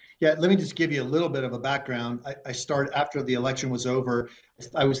Christians. Yeah, let me just give you a little bit of a background. I started after the election was over.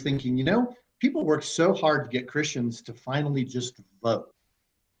 I was thinking, people worked so hard to get Christians to finally just vote,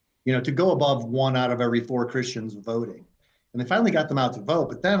 to go above 1 out of every 4 Christians voting. And they finally got them out to vote.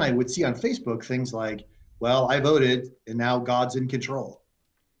 But then I would see on Facebook things like, well, I voted and now God's in control.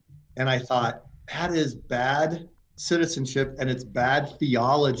 And I thought, that is bad citizenship and it's bad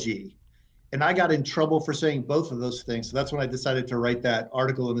theology. And I got in trouble for saying both of those things. So that's when I decided to write that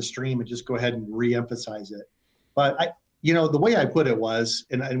article in the stream and just go ahead and re-emphasize it. But The way I put it was,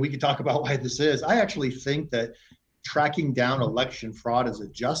 and we could talk about why this is, I actually think that tracking down election fraud is a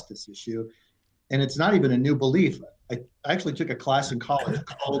justice issue. And it's not even a new belief. I actually took a class in college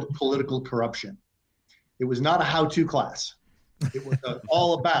called political corruption. It was not a how-to class. It was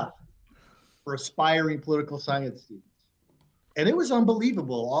all about for aspiring political science students. And it was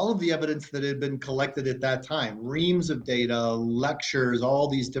unbelievable. All of the evidence that had been collected at that time, reams of data, lectures, all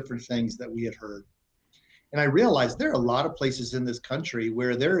these different things that we had heard. And I realized there are a lot of places in this country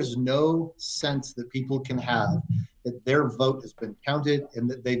where there is no sense that people can have that their vote has been counted and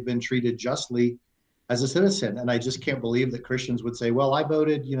that they've been treated justly as a citizen. And I just can't believe that Christians would say, well, I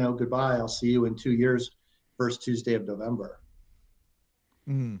voted, goodbye, I'll see you in 2 years, first Tuesday of November.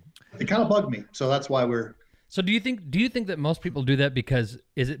 It kind of bugged me. So that's why we're. So do you think that most people do that because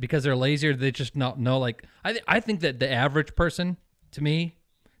they're lazy, or they just not know? Like, I think that the average person, to me,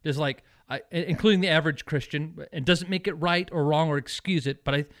 is like, including the average Christian, it doesn't make it right or wrong or excuse it,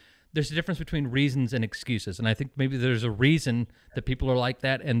 but there's a difference between reasons and excuses. And I think maybe there's a reason that people are like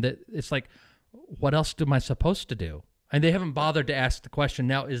that, and that it's like, what else am I supposed to do? And they haven't bothered to ask the question.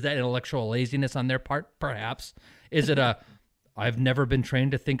 Now, is that intellectual laziness on their part? Perhaps. Is it I've never been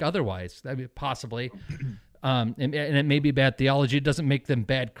trained to think otherwise? I mean, possibly. And it may be bad theology. It doesn't make them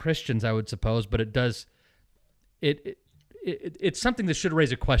bad Christians, I would suppose, but it does. It's something that should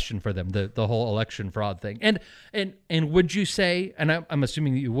raise a question for them, the whole election fraud thing. And would you say, and I'm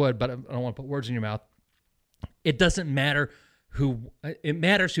assuming that you would, but I don't want to put words in your mouth, it doesn't matter it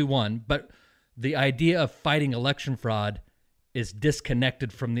matters who won, but the idea of fighting election fraud is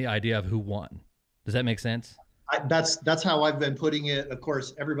disconnected from the idea of who won. Does that make sense? That's how I've been putting it. Of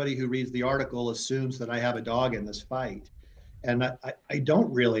course, everybody who reads the article assumes that I have a dog in this fight. And I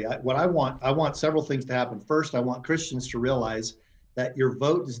don't really. I want several things to happen. First, I want Christians to realize that your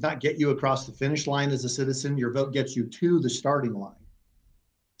vote does not get you across the finish line as a citizen. Your vote gets you to the starting line.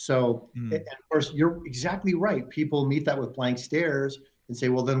 So, and of course, you're exactly right. People meet that with blank stares and say,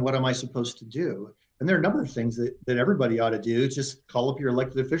 well, then what am I supposed to do? And there are a number of things that everybody ought to do. Just call up your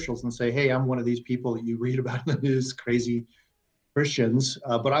elected officials and say, hey, I'm one of these people that you read about in the news, crazy Christians,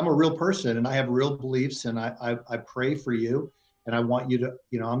 but I'm a real person and I have real beliefs, and I pray for you, and I want you to,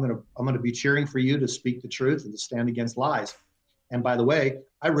 I'm going to be cheering for you to speak the truth and to stand against lies. And by the way,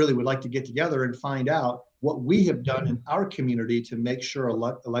 I really would like to get together and find out what we have done in our community to make sure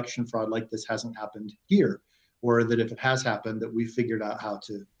election fraud like this hasn't happened here, or that if it has happened, that we figured out how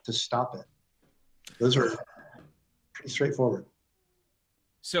to stop it. Those are pretty straightforward.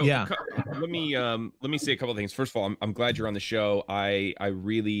 So yeah. Let me say a couple of things. First of all, I'm glad you're on the show. I've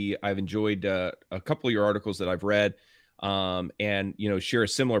enjoyed a couple of your articles that I've read, and share a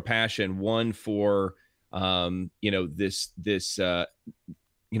similar passion. One for this kind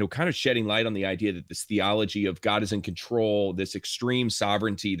of shedding light on the idea that this theology of God is in control, this extreme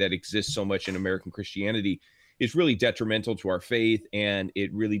sovereignty that exists so much in American Christianity, is really detrimental to our faith, and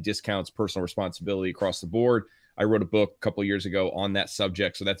it really discounts personal responsibility across the board. I wrote a book a couple of years ago on that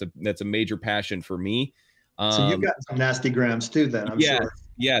subject, so that's a major passion for me. So you've got some nasty grams too, then, I'm sure.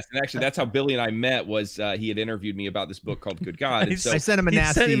 Yes, and actually, that's how Billy and I met. Was he had interviewed me about this book called Good God? And so I sent him a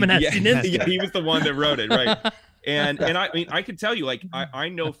nasty. Yeah, he was the one that wrote it, right? And I mean, I can tell you, like, I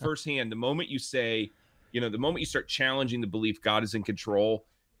know firsthand, the moment you say, the moment you start challenging the belief God is in control,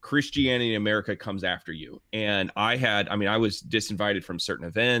 Christianity in America comes after you. And I was disinvited from certain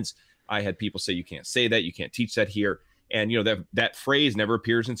events. I had people say, you can't say that, you can't teach that here. And, that phrase never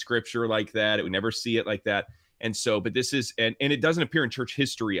appears in scripture like that. It would never see it like that. And so, but this is, and it doesn't appear in church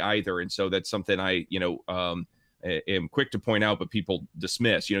history either. And so that's something I, am quick to point out, but people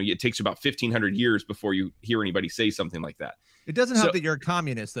dismiss. It takes about 1,500 years before you hear anybody say something like that. It doesn't help that you're a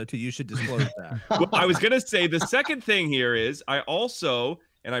communist, though, too. You should disclose that. Well, I was going to say the second thing here is I also,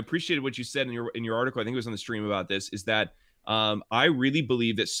 and I appreciated what you said in your article, I think it was on the stream about this, is that I really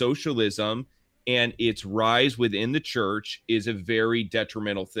believe that socialism and its rise within the church is a very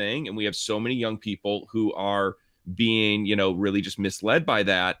detrimental thing. And we have so many young people who are being, really just misled by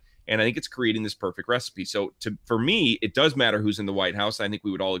that. And I think it's creating this perfect recipe. So for me, it does matter who's in the White House. I think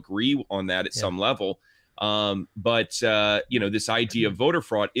we would all agree on that at some level. But this idea of voter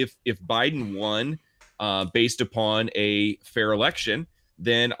fraud, if Biden won based upon a fair election,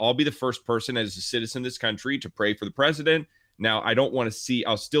 then I'll be the first person as a citizen of this country to pray for the president. Now, I don't want to see,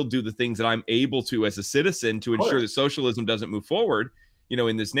 I'll still do the things that I'm able to as a citizen to ensure that socialism doesn't move forward,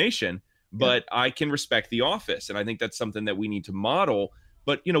 in this nation, but I can respect the office. And I think that's something that we need to model.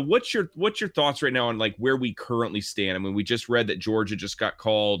 But, what's your thoughts right now on like where we currently stand? I mean, we just read that Georgia just got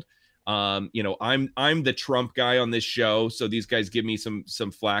called. I'm the Trump guy on this show. So these guys give me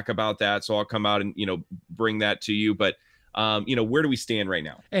some flack about that. So I'll come out and, bring that to you. But where do we stand right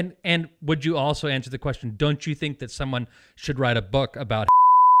now? And would you also answer the question, don't you think that someone should write a book about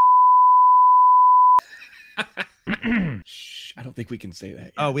I don't think we can say that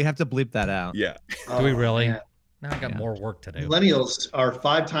yet. Oh, we have to bleep that out. Yeah. Do we really? Man. Now I got more work to do. Millennials are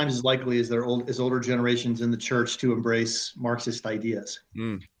 5 times as likely as older generations in the church to embrace Marxist ideas.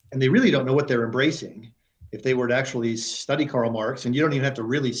 And they really don't know what they're embracing. If they were to actually study Karl Marx, and you don't even have to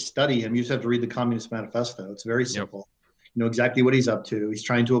really study him, you just have to read the Communist Manifesto. It's very simple. Yep. You know exactly what he's up to. He's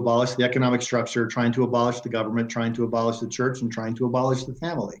trying to abolish the economic structure, trying to abolish the government, trying to abolish the church, and trying to abolish the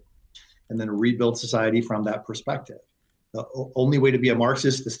family, and then rebuild society from that perspective. The only way to be a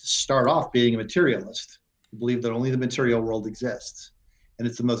Marxist is to start off being a materialist, to believe that only the material world exists. And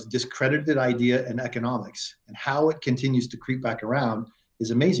it's the most discredited idea in economics. And how it continues to creep back around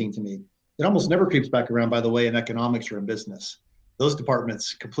is amazing to me. It almost never creeps back around, by the way, in economics or in business. Those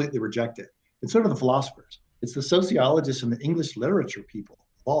departments completely reject it. And so do the philosophers. It's the sociologists and the English literature people,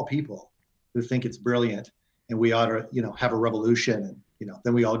 of all people, who think it's brilliant and we ought to, have a revolution, and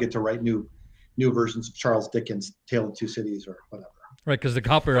then we all get to write new versions of Charles Dickens' Tale of Two Cities or whatever. Right, because the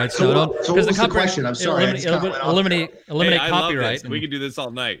copyright. So what was the question? I'm sorry. Eliminate I copyright. We can do this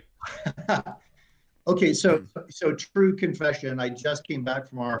all night. Okay, so true confession. I just came back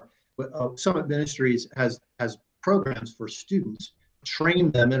from our Summit Ministries has programs for students,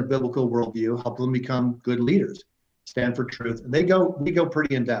 train them in a biblical worldview, help them become good leaders, stand for truth. And we go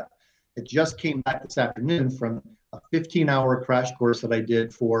pretty in depth. It just came back this afternoon from a 15-hour crash course that I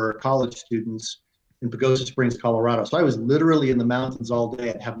did for college students in Pagosa Springs, Colorado. So I was literally in the mountains all day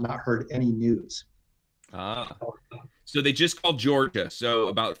and have not heard any news. So they just called Georgia. So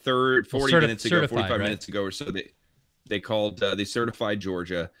about 40 minutes ago, 45 minutes ago or so, they certified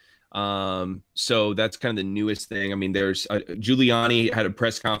Georgia. So that's kind of the newest thing. I mean, there's Giuliani had a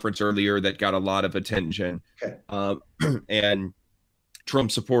press conference earlier that got a lot of attention. Okay. And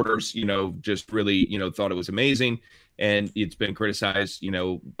Trump supporters, just really, thought it was amazing. And it's been criticized, we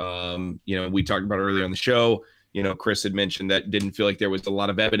talked about earlier on the show, Chris had mentioned that didn't feel like there was a lot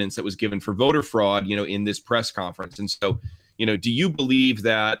of evidence that was given for voter fraud, in this press conference. And so, do you believe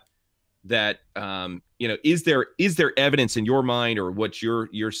that is there evidence in your mind or what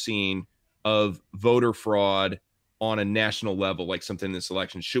you're seeing of voter fraud on a national level, like something in this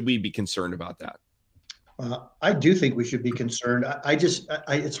election? Should we be concerned about that? I do think we should be concerned.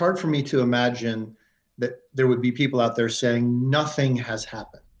 It's hard for me to imagine that there would be people out there saying nothing has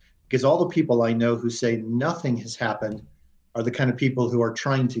happened, because all the people I know who say nothing has happened are the kind of people who are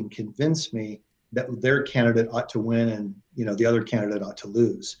trying to convince me that their candidate ought to win and, the other candidate ought to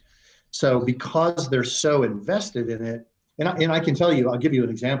lose. So because they're so invested in it, and I can tell you, I'll give you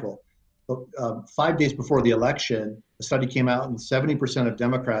an example. 5 days before the election, a study came out and 70% of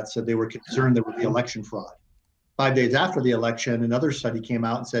Democrats said they were concerned there would be election fraud. 5 days after the election, another study came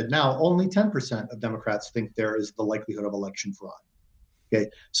out and said now only 10% of Democrats think there is the likelihood of election fraud. Okay,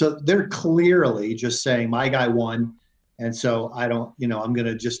 so they're clearly just saying my guy won, and so I don't, I'm going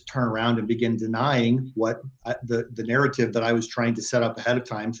to just turn around and begin denying what the narrative that I was trying to set up ahead of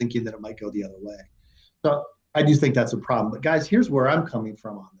time, thinking that it might go the other way. So I do think that's a problem. But guys, here's where I'm coming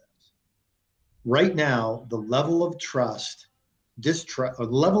from on this. Right now, the level of trust,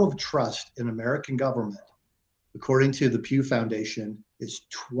 level of trust in American government, according to the Pew Foundation, is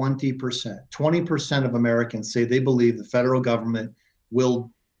 20%. 20% of Americans say they believe the federal government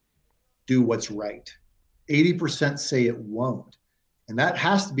will do what's right. 80% say it won't. And that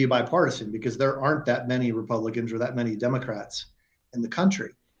has to be bipartisan because there aren't that many Republicans or that many Democrats in the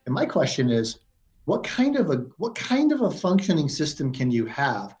country. And my question is, what kind of a functioning system can you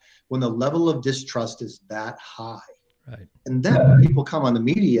have when the level of distrust is that high? Right. And then when people come on the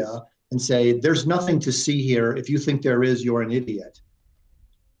media and say, there's nothing to see here. If you think there is, you're an idiot.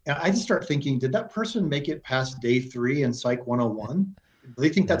 And I just start thinking, did that person make it past day 3 in Psych 101? Do they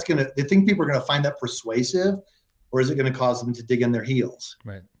think they think people are going to find that persuasive, or is it going to cause them to dig in their heels?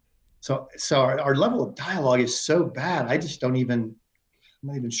 Right. So our level of dialogue is so bad. I'm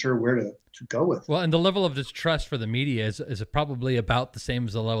not even sure where to go with it. Well, and the level of distrust for the media is probably about the same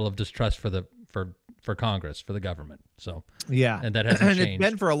as the level of distrust for Congress, for the government. So yeah, and that hasn't changed. It's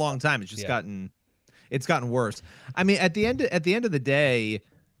been for a long time. It's just gotten worse. I mean, at the end of the day,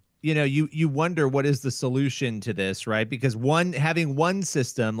 you wonder what is the solution to this, right? Because having one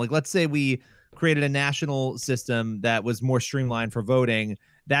system, like let's say we created a national system that was more streamlined for voting,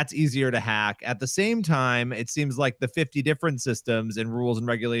 that's easier to hack. At the same time, it seems like the 50 different systems and rules and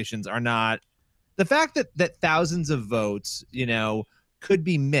regulations are not. The fact that thousands of votes, could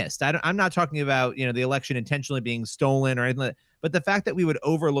be missed. I'm not talking about, the election intentionally being stolen or anything like that, but the fact that we would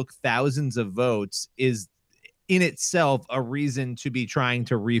overlook thousands of votes is in itself a reason to be trying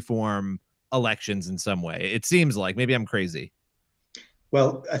to reform elections in some way. It seems like. Maybe I'm crazy.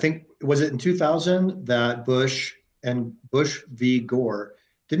 Well, I think, was it in 2000 that Bush v. Gore,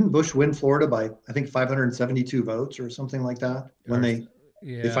 didn't Bush win Florida by, I think, 572 votes or something like that? When they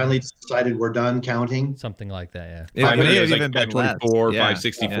finally decided we're done counting? Something like that, yeah. It may have like even been 524, less.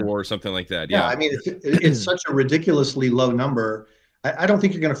 564, something like that. Yeah, I mean, it's such a ridiculously low number. I don't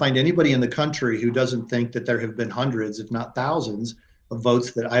think you're going to find anybody in the country who doesn't think that there have been hundreds, if not thousands, of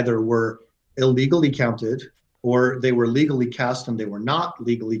votes that either were illegally counted or they were legally cast and they were not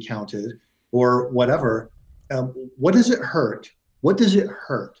legally counted or whatever. What does it hurt? What does it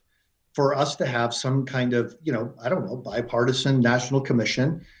hurt for us to have some kind of, I don't know, bipartisan national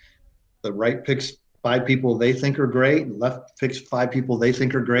commission? The right picks 5 people they think are great, and left picks 5 people they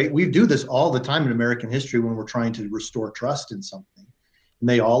think are great. We do this all the time in American history when we're trying to restore trust in something. And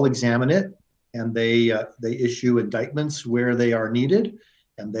they all examine it, and they issue indictments where they are needed,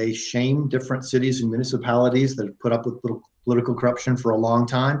 and they shame different cities and municipalities that have put up with political corruption for a long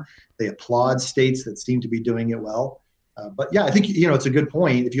time. They applaud states that seem to be doing it well. But yeah, I think, it's a good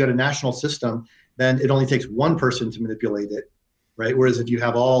point. If you had a national system, then it only takes one person to manipulate it, right? Whereas if you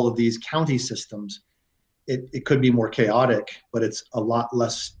have all of these county systems, it could be more chaotic, but it's a lot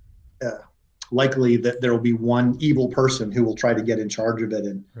less likely that there will be one evil person who will try to get in charge of it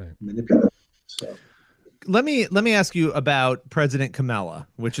and manipulate it. So. Let me ask you about President Kamala,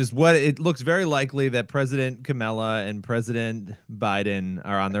 which is what it looks very likely that President Kamala and President Biden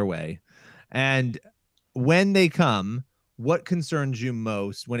are on their way. And when they come, what concerns you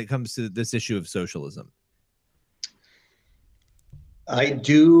most when it comes to this issue of socialism? I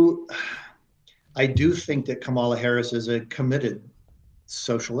do think that Kamala Harris is a committed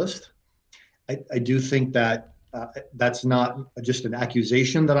socialist. I do think that that's not just an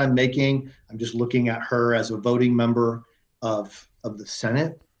accusation that I'm making. I'm just looking at her as a voting member of the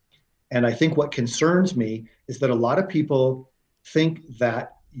Senate. And I think what concerns me is that a lot of people think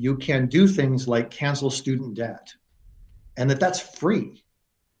that you can do things like cancel student debt and that's free.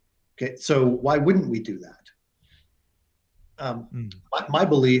 Okay, so why wouldn't we do that? My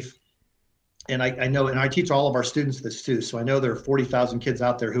belief, and I know, and I teach all of our students this too, so I know there are 40,000 kids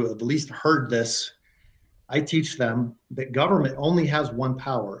out there who have at least heard this. I teach them that government only has one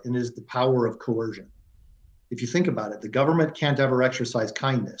power, and it is the power of coercion. If you think about it, the government can't ever exercise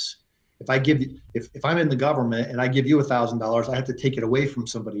kindness. If I'm in the government and I give you $1,000, I have to take it away from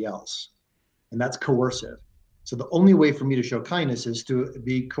somebody else, and that's coercive. So the only way for me to show kindness is to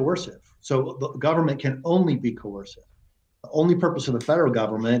be coercive. So the government can only be coercive. The only purpose of the federal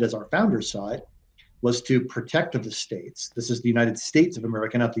government, as our founders saw it, was to protect the states. This is the United States of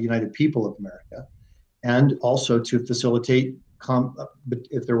America, not the United People of America. And also to facilitate,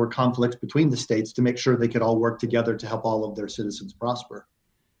 if there were conflicts between the states, to make sure they could all work together to help all of their citizens prosper.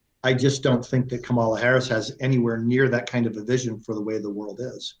 I just don't think that Kamala Harris has anywhere near that kind of a vision for the way the world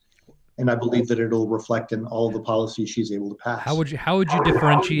is. And I believe that it'll reflect in all of the policies she's able to pass. How would you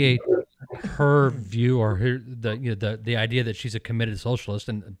differentiate her view or the idea that she's a committed socialist,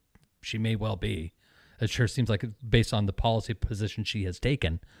 and she may well be? It sure seems like it's based on the policy position she has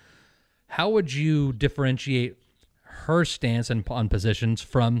taken. How would you differentiate her stance on positions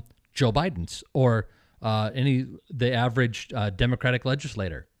from Joe Biden's or the average Democratic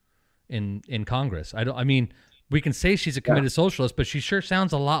legislator in Congress? I mean, we can say she's a committed socialist, but she sure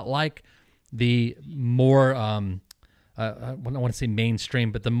sounds a lot like the more I don't want to say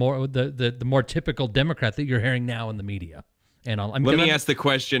mainstream, but the more typical Democrat that you're hearing now in the media. And let me ask the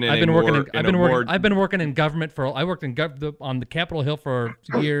question. I've been working in government I worked on the Capitol Hill for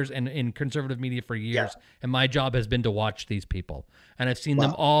years and in conservative media for years, and my job has been to watch these people, and I've seen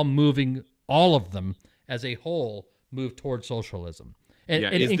them all of them as a whole move towards socialism, and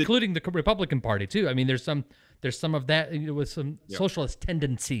including the Republican Party too. I mean, there's some of that with some socialist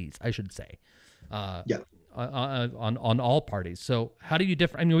tendencies, I should say. On all parties. So how do you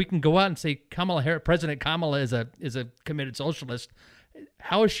differ? I mean, we can go out and say President Kamala is a committed socialist.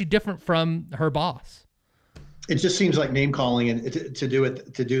 How is she different from her boss? It just seems like name calling, and to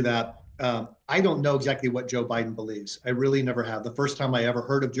do that. I don't know exactly what Joe Biden believes. I really never have. The first time I ever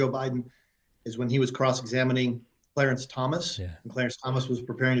heard of Joe Biden is when he was cross-examining Clarence Thomas. Yeah. And Clarence Thomas was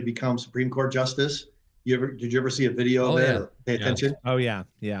preparing to become Supreme Court Justice. Did you ever see a video of it or pay attention? Oh yeah.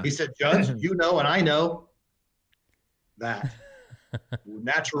 He said, "Judge, you know, and I know that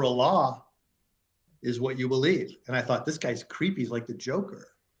natural law is what you believe." And I thought, this guy's creepy. He's like the Joker.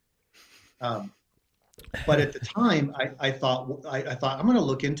 But at the time, I thought I'm going to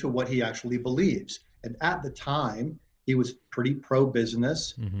look into what he actually believes. And at the time, He was pretty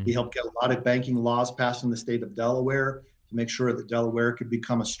pro-business. Mm-hmm. He helped get a lot of banking laws passed in the state of Delaware to make sure that Delaware could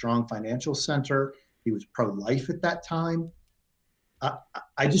become a strong financial center. He was pro-life at that time.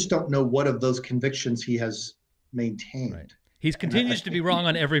 I just don't know what of those convictions he has maintained. Right. He continues to be wrong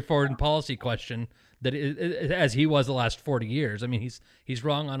on every foreign policy question as he was the last 40 years. I mean, he's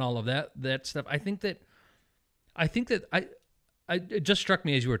wrong on all of that stuff. I think that it just struck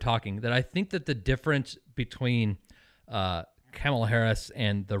me as you were talking that I think that the difference between Kamala Harris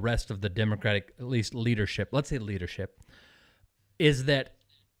and the rest of the Democratic, at least leadership, let's say leadership, is that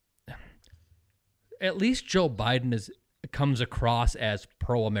at least Joe Biden comes across as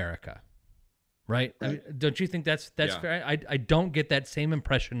pro-America, right? I mean, don't you think that's fair? I don't get that same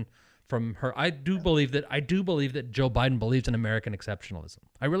impression from her. I do believe that Joe Biden believes in American exceptionalism.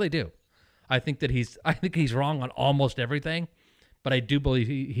 I really do. I think he's wrong on almost everything, but I do believe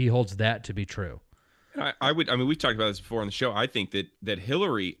he holds that to be true. I mean, we've talked about this before on the show. I think that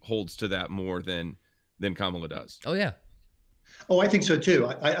Hillary holds to that more than Kamala does. Oh yeah. Oh, I think so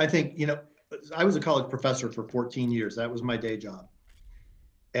too. I think, I was a college professor for 14 years. That was my day job.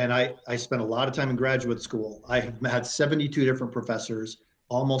 And I spent a lot of time in graduate school. I have had 72 different professors.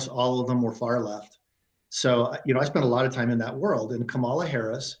 Almost all of them were far left. So, I spent a lot of time in that world. And Kamala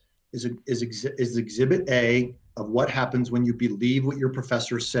Harris is exhibit A of what happens when you believe what your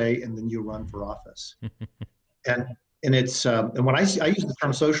professors say and then you run for office. and it's and when I use the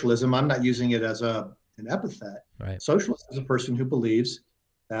term socialism, I'm not using it as an epithet. Right. Socialist is a person who believes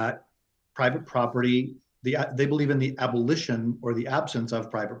that private property, they believe in the abolition or the absence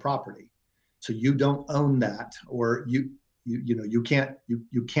of private property. So you don't own that, or you can't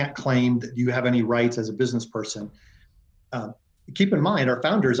claim that you have any rights as a business person. Keep in mind, our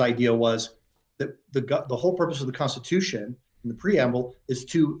founders' idea was that the whole purpose of the Constitution in the preamble is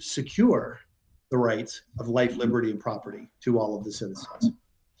to secure the rights of life, liberty, and property to all of the citizens.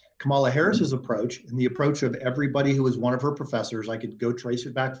 Kamala Harris's approach, and the approach of everybody who was one of her professors, I could go trace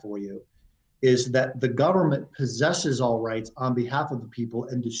it back for you, is that the government possesses all rights on behalf of the people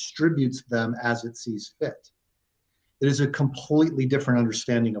and distributes them as it sees fit. It is a completely different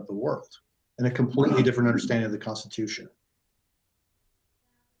understanding of the world and a completely different understanding of the Constitution.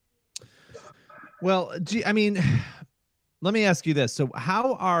 Well, I mean, let me ask you this. So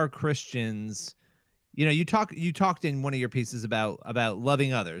how are Christians, you talked in one of your pieces about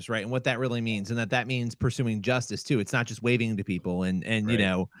right, others, right? And what that really means, and that means pursuing justice too. It's not just waving to people and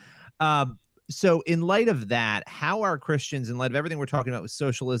right. So in light of that, how are Christians, in light of everything we're talking about with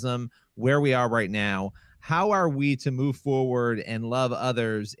socialism, where we are right now, how are we to move forward and love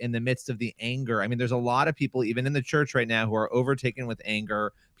others in the midst of the anger? I mean, there's a lot of people, even in the church right now, who are overtaken with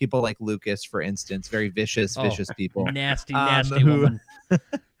anger. People like Lucas, for instance, very vicious people. Nasty woman.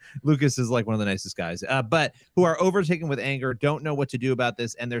 Lucas is like one of the nicest guys, but who are overtaken with anger, don't know what to do about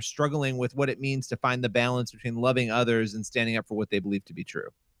this, and they're struggling with what it means to find the balance between loving others and standing up for what they believe to be true.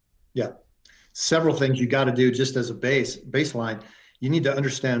 Yeah. Several things you got to do just as a baseline. You need to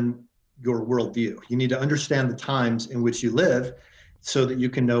understand your worldview. You need to understand the times in which you live so that you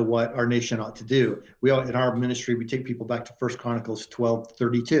can know what our nation ought to do. In our ministry, we take people back to 1 Chronicles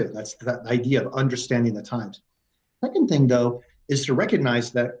 12:32. That's that idea of understanding the times. Second thing, though, is to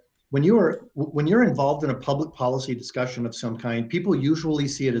recognize that when you're involved in a public policy discussion of some kind, people usually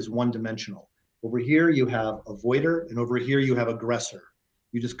see it as one-dimensional. Over here, you have avoider, and over here, you have aggressor.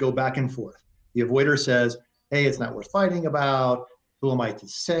 You just go back and forth. The avoider says, hey, it's not worth fighting about. Who am I to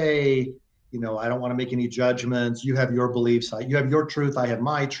say? I don't want to make any judgments. You have your beliefs. You have your truth. I have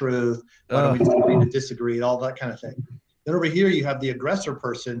my truth. Why don't we just agree to disagree? All that kind of thing. Then over here, you have the aggressor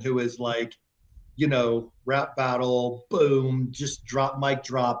person who is like, rap battle, boom, just mic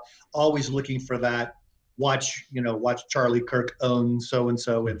drop, always looking for that. Watch Charlie Kirk own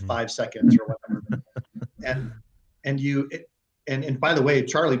so-and-so in 5 seconds or whatever. And by the way,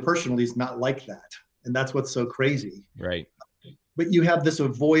 Charlie personally is not like that. And that's what's so crazy. Right. But you have this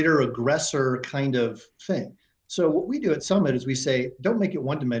avoider, aggressor kind of thing. So what we do at Summit is we say, don't make it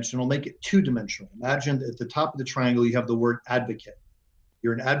one-dimensional, make it two-dimensional. Imagine at the top of the triangle, you have the word advocate.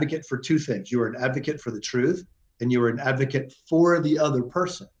 You're an advocate for two things. You are an advocate for the truth, and you are an advocate for the other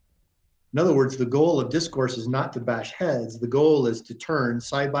person. In other words, the goal of discourse is not to bash heads. The goal is to turn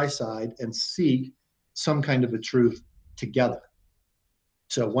side by side and seek some kind of a truth together.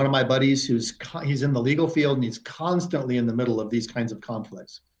 So one of my buddies he's in the legal field and he's constantly in the middle of these kinds of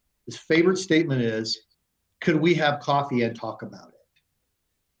conflicts. His favorite statement is, could we have coffee and talk about it?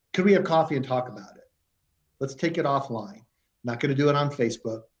 Could we have coffee and talk about it? Let's take it offline. I'm not going to do it on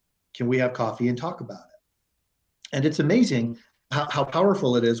Facebook. Can we have coffee and talk about it? And it's amazing how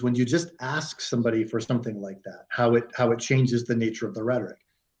powerful it is when you just ask somebody for something like that, how it changes the nature of the rhetoric.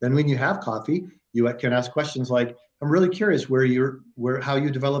 Then when you have coffee, you can ask questions like, I'm really curious how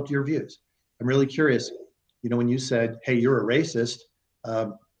you developed your views. I'm really curious, when you said, hey, you're a racist, I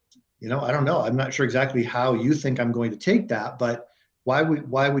don't know. I'm not sure exactly how you think I'm going to take that, but why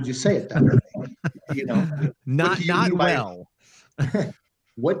would you say it that way? Not well.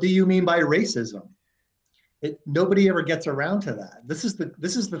 What do you mean by racism? Nobody ever gets around to that. This is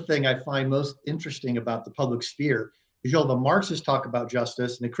the thing I find most interesting about the public sphere, is the Marxists talk about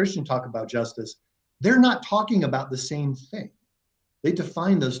justice and the Christian talk about justice. They're not talking about the same thing. They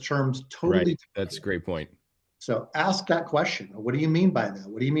define those terms totally differently. That's a great point. So ask that question. What do you mean by that?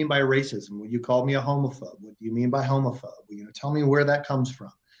 What do you mean by racism? Well, you called me a homophobe. What do you mean by homophobe? Well, tell me where that comes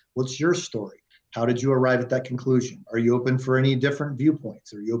from. What's your story? How did you arrive at that conclusion? Are you open for any different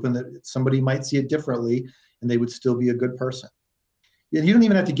viewpoints? Are you open that somebody might see it differently and they would still be a good person? You don't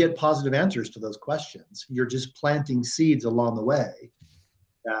even have to get positive answers to those questions. You're just planting seeds along the way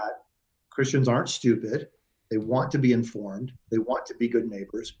that Christians aren't stupid. They want to be informed. They want to be good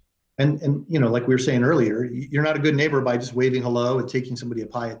neighbors. And like we were saying earlier, you're not a good neighbor by just waving hello and taking somebody a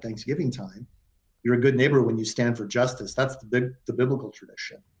pie at Thanksgiving time. You're a good neighbor when you stand for justice. That's the biblical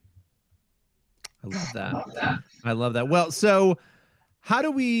tradition. I love that. I love that. Well, so how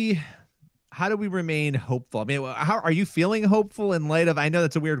do we remain hopeful? I mean, how are you feeling hopeful in light of, I know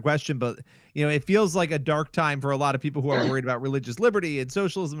that's a weird question, but it feels like a dark time for a lot of people who are worried about religious liberty and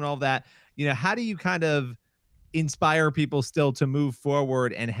socialism and all that. How do you kind of inspire people still to move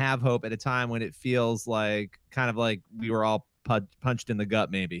forward and have hope at a time when it feels like we were all punched in the gut,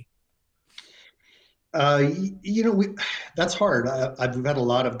 maybe? That's hard. We've had a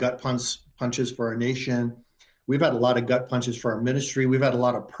lot of gut punches for our nation. We've had a lot of gut punches for our ministry. We've had a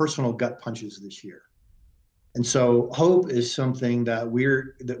lot of personal gut punches this year. And so hope is something that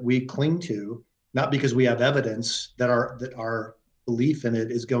we cling to, not because we have evidence that our belief in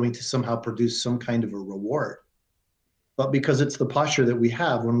it is going to somehow produce some kind of a reward, but because it's the posture that we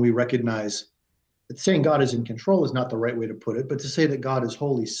have when we recognize that saying God is in control is not the right way to put it, but to say that God is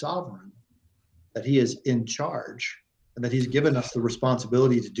wholly sovereign, that he is in charge, and that he's given us the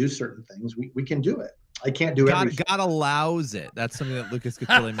responsibility to do certain things. We can do it. I can't do everything. God allows it. That's something that Lucas gets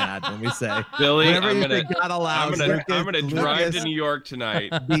really mad when we say. Billy, I'm gonna drive to New York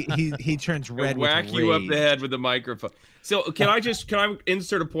tonight. He turns red. Whack you up the head with the microphone. So can I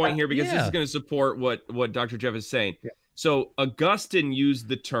insert a point here, because this is going to support what Dr. Jeff is saying. Yeah. So Augustine used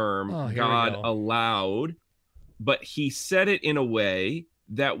the term God allowed, but he said it in a way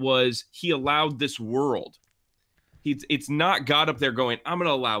that was, he allowed this world. It's not God up there going, I'm going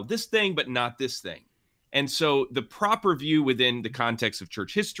to allow this thing, but not this thing. And so the proper view within the context of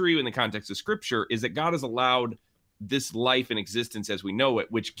church history, in the context of scripture, is that God has allowed this life and existence as we know it,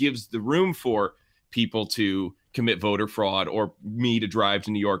 which gives the room for people to commit voter fraud, or me to drive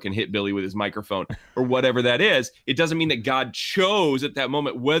to New York and hit Billy with his microphone, or whatever that is. It doesn't mean that God chose at that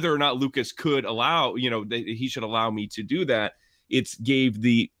moment whether or not Lucas could allow, he should allow me to do that. It's gave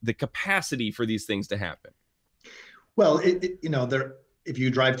the capacity for these things to happen. Well, if you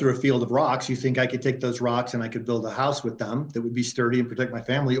drive through a field of rocks, you think I could take those rocks and I could build a house with them that would be sturdy and protect my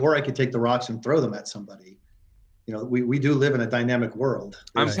family, or I could take the rocks and throw them at somebody. We do live in a dynamic world.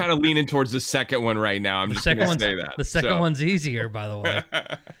 I'm kind of leaning towards the second one right now. I'm just going to say that. The second one's easier, by the way.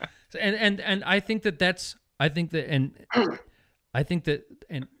 and I think and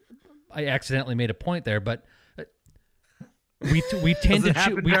I accidentally made a point there, but we tend to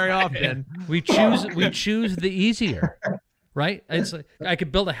choose very often. We choose the easier. Right? It's like, I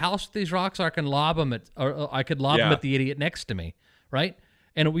could build a house with these rocks, or I can lob them at the idiot next to me, right?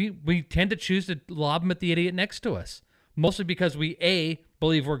 And we tend to choose to lob them at the idiot next to us, mostly because we A,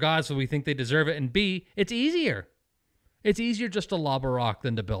 believe we're God, so we think they deserve it, and B, it's easier. It's easier just to lob a rock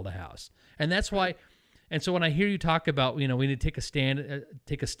than to build a house, and that's why. And so when I hear you talk about, we need to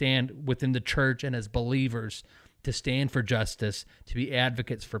take a stand within the church and as believers, to stand for justice, to be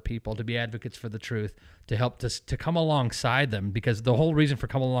advocates for people, to be advocates for the truth, to help to come alongside them, because the whole reason for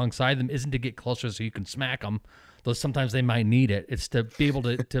coming alongside them isn't to get closer so you can smack them, though sometimes they might need it. It's to be able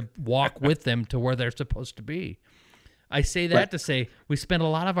to walk with them to where they're supposed to be. I say that to say we spend a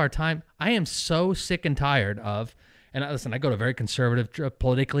lot of our time. I am so sick and tired of, and listen, I go to a very conservative,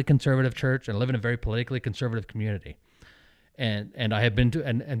 politically conservative church, and I live in a very politically conservative community. And I have been to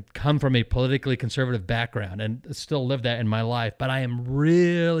and come from a politically conservative background and still live that in my life. But I am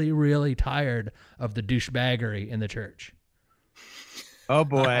really, really tired of the douchebaggery in the church. Oh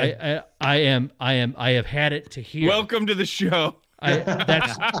boy, I have had it to here. Welcome to the show.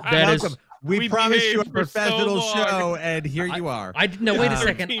 Welcome. We promised you a professional show, and here you are. No, wait a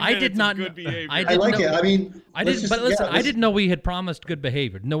second. I did not. I like it. I mean, I didn't. But listen, I didn't know we had promised good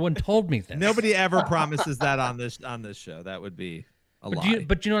behavior. No one told me this. Nobody ever promises that on this show. That would be a lie.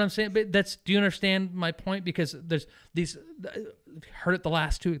 But you know what I'm saying? But do you understand my point? Because there's these. Heard it the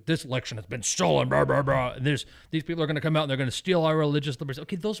last 2. This election has been stolen. Blah blah blah. And these people are going to come out and they're going to steal our religious liberties.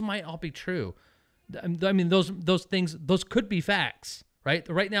 Okay, those might all be true. I mean, those things. Those could be facts. Right?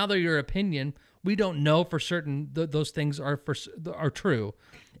 Right now, they're your opinion. We don't know for certain those things are true.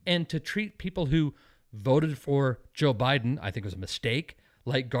 And to treat people who voted for Joe Biden, I think was a mistake,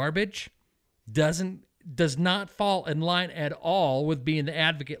 like garbage, does not fall in line at all with being the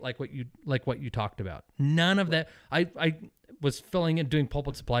advocate like what you talked about. None of that. I was filling in doing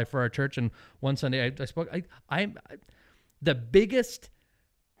pulpit supply for our church, and one Sunday I spoke. The biggest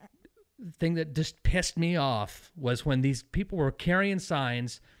thing that just pissed me off was when these people were carrying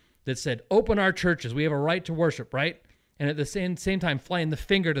signs that said, "Open our churches. We have a right to worship," right? And at the same time, flying the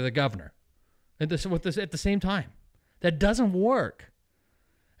finger to the governor. At the same time, that doesn't work.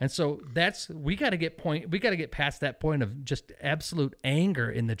 And so we got to get past that point of just absolute anger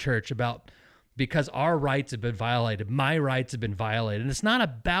in the church about because our rights have been violated, my rights have been violated, and it's not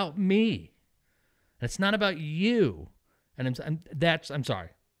about me, and it's not about you, and I'm sorry.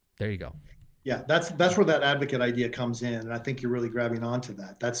 There you go. Yeah, that's where that advocate idea comes in, and I think you're really grabbing onto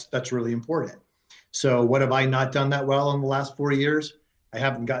that. That's really important. So what have I not done that well in the last 4 years? I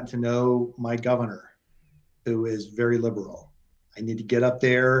haven't gotten to know my governor, who is very liberal. I need to get up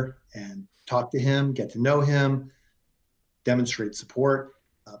there and talk to him, get to know him, demonstrate support.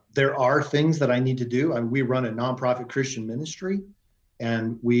 There are things that I need to do. We run a nonprofit Christian ministry,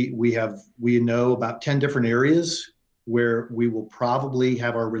 and we know about 10 different areas where we will probably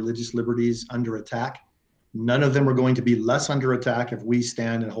have our religious liberties under attack. None of them are going to be less under attack if we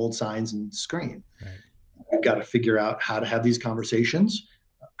stand and hold signs and scream. Right. We've got to figure out how to have these conversations.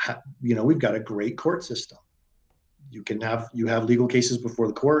 We've got a great court system. You have legal cases before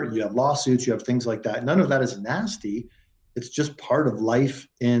the court, you have lawsuits, you have things like that. None of that is nasty. It's just part of life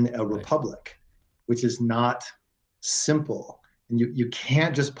in a republic, which is not simple. And you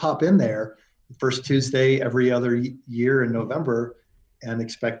can't just pop in there first Tuesday every other year in November and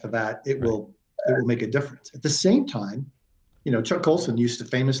expect that it will make a difference. At the same time, Chuck Colson used to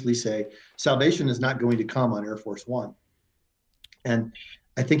famously say, salvation is not going to come on Air Force One. And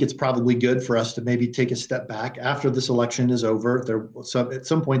I think it's probably good for us to maybe take a step back after this election is over. At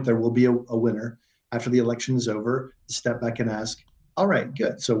some point there will be a winner. After the election is over, step back and ask, all right,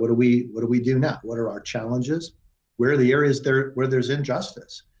 good. So what do we do now? What are our challenges? Where are the areas where there's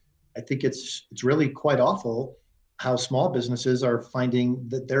injustice? I think it's really quite awful how small businesses are finding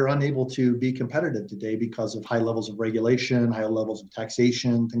that they're unable to be competitive today because of high levels of regulation, high levels of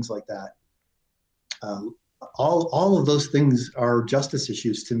taxation, things like that. All of those things are justice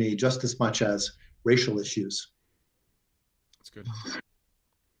issues to me, just as much as racial issues. That's good.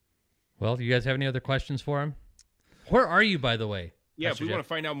 Well, do you guys have any other questions for him? Where are you, by the way? Yeah, if we want to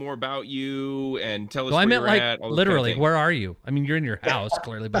find out more about you and tell us where you're at. Literally, where are you? I mean, you're in your house,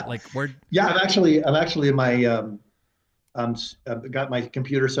 clearly, but like where? Yeah, I'm actually in my, I've got my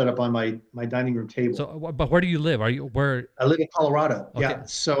computer set up on my dining room table. So, but where do you live? Where? I live in Colorado. Okay. Yeah,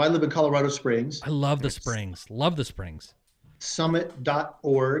 so I live in Colorado Springs. I love the Springs. Love the Springs.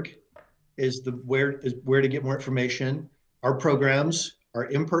 Summit.org is where to get more information. Our programs are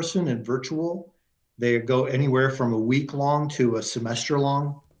in person and virtual. They go anywhere from a week-long to a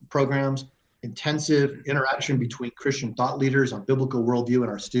semester-long programs, intensive interaction between Christian thought leaders on biblical worldview and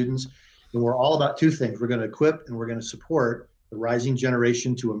our students. And we're all about two things. We're going to equip and we're going to support the rising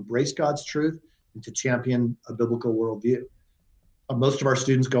generation to embrace God's truth and to champion a biblical worldview. Most of our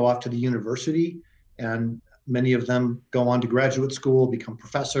students go off to the university, and many of them go on to graduate school, become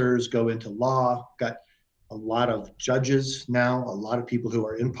professors, go into law. Got a lot of judges now, a lot of people who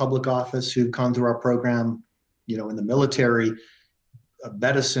are in public office who've come through our program, in the military,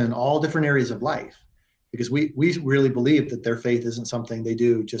 medicine, all different areas of life, because we really believe that their faith isn't something they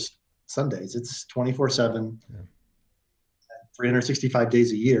do just Sundays. It's 24/7, 365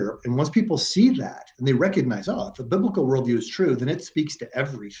 days a year. And once people see that and they recognize, if the biblical worldview is true, then it speaks to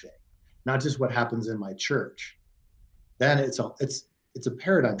everything, not just what happens in my church. Then it's a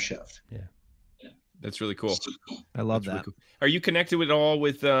paradigm shift. Yeah. That's really cool. I love that. Really cool. Are you connected at all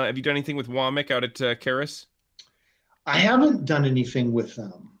with, have you done anything with WAMIC out at Karis? I haven't done anything with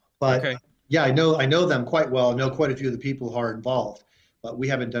them, but okay. Yeah, I know them quite well. I know quite a few of the people who are involved, but we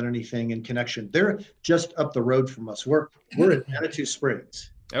haven't done anything in connection. They're just up the road from us. We're in Manitou Springs.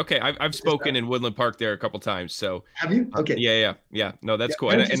 Okay, I've spoken in Woodland Park there a couple times. So have you? Okay. Yeah. No, that's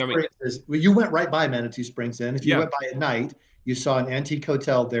cool. And I mean, well, you went right by Manitou Springs. Then, if you went by at night, you saw an antique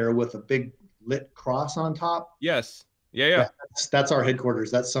hotel there with a big lit cross on top. Yes. Yeah. That's our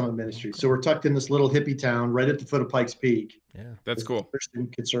headquarters. That's Summit Ministries. So we're tucked in this little hippie town right at the foot of Pikes Peak. Yeah, that's cool. Christian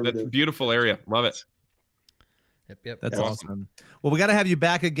conservative. That's a beautiful area. Love it. Yep. That's awesome. Well, we got to have you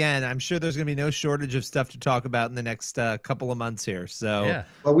back again. I'm sure there's going to be no shortage of stuff to talk about in the next couple of months here. So,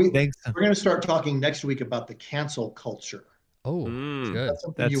 well, we're going to start talking next week about the cancel culture. Oh, good. That's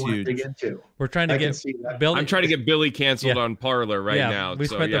something you want to dig into. We're trying to get Billy. I'm trying to get Billy canceled on Parler right now. We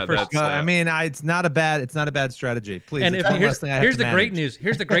spent the first. I mean, it's not a bad strategy. Please. And here's the great news.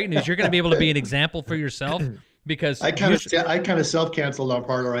 Here's the great news. You're going to be able to be an example for yourself. Because I kind of self-canceled on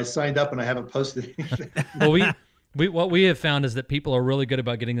Parler. I signed up and I haven't posted anything. Well, what we have found is that people are really good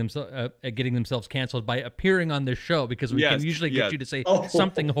about getting themselves canceled by appearing on this show, because we can usually get you to say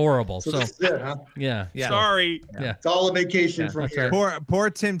something horrible. So that's it, huh? Yeah. Sorry. Yeah. It's all a vacation from here. Poor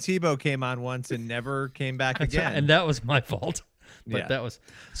Tim Tebow came on once and never came back again. Right. And that was my fault. But that was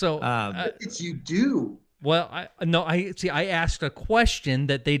so. It's you do. Well, I asked a question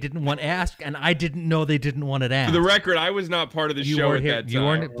that they didn't want asked, and I didn't know they didn't want it asked. For the record, I was not part of the show at that time. You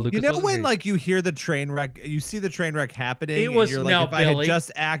weren't. Lucas, you know when like you hear the train wreck, you see the train wreck happening. It was and you're like, if I had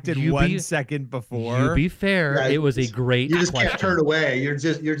just acted 1 second before. You be fair. It was a great. You just question. can't turn away. You're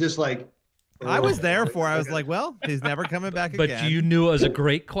just like. I was there for. I was like, well, he's never coming back again. But you knew it was a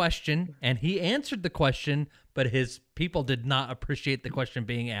great question, and he answered the question, but his people did not appreciate the question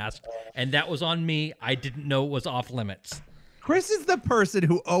being asked, and that was on me. I didn't know it was off limits. Chris is the person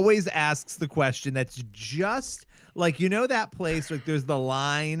who always asks the question that's just like, you know, that place, like there's the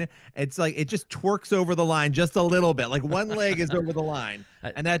line. It's like it just twerks over the line just a little bit. Like one leg is over the line,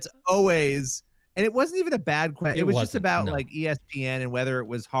 and that's always. And it wasn't even a bad question. It was just about like ESPN and whether it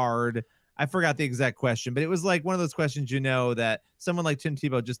was hard. I forgot the exact question, but it was like one of those questions, you know, that someone like Tim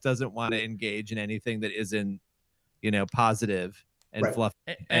Tebow just doesn't want to engage in anything that isn't, you know, positive and fluffy.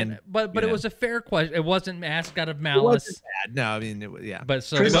 But it was a fair question. It wasn't asked out of malice. It wasn't bad. No, I mean, it was, yeah. But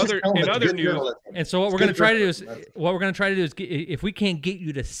so in other news, and so what we're going to try to do is, if we can't get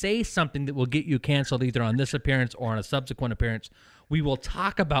you to say something that will get you canceled either on this appearance or on a subsequent appearance, we will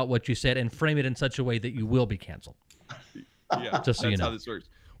talk about what you said and frame it in such a way that you will be canceled. Yeah, just so you know. That's how this works.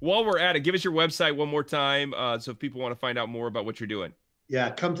 While we're at it, give us your website one more time, so if people want to find out more about what you're doing.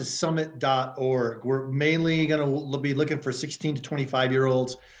 Yeah, come to summit.org. We're mainly going to be looking for 16 to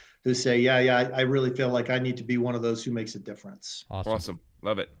 25-year-olds who say, I really feel like I need to be one of those who makes a difference. Awesome.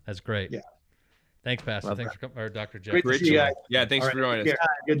 Love it. That's great. Yeah. Thanks, Pastor. Thanks for coming, or Dr. Jeff. Great to see you guys. Yeah, thanks for joining us.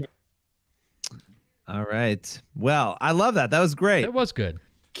 Good. All right. Well, I love that. That was great. It was good.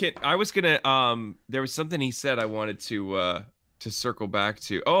 Kit, I was gonna. There was something he said I wanted to circle back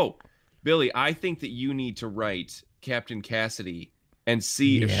to. Oh, Billy, I think that you need to write Captain Cassidy and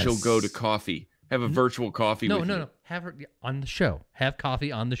see if she'll go to coffee. Have a virtual coffee with you. No. Have her on the show. Have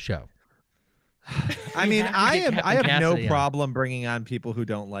coffee on the show. I mean, I have no problem bringing on people who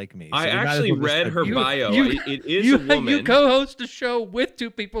don't like me. So I actually read her bio. It is a woman. You co-host a show with two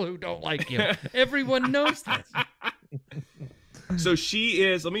people who don't like you. Everyone knows this. So she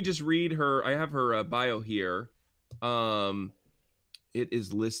is. Let me just read her. I have her bio here. It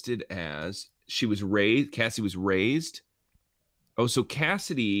is listed as she was raised. Cassie was raised. Oh, so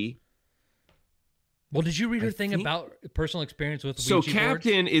Cassidy. Well, did you read her thing about personal experience with Ouija So boards?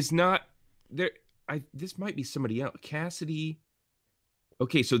 Captain is not there. This might be somebody else. Cassidy.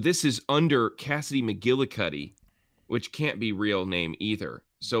 Okay, so this is under Cassidy McGillicuddy, which can't be real name either.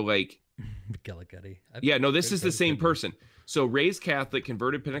 So like McGillicuddy. Yeah, no, this is the same person. So raised Catholic,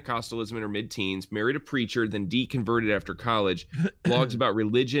 converted Pentecostalism in her mid-teens, married a preacher, then deconverted after college, blogs about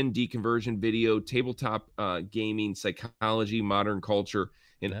religion, deconversion, video, tabletop gaming, psychology, modern culture,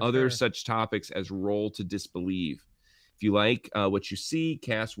 and other such topics as roll to disbelieve. If you like what you see,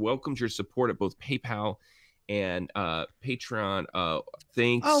 Cass welcomes your support at both PayPal and Patreon.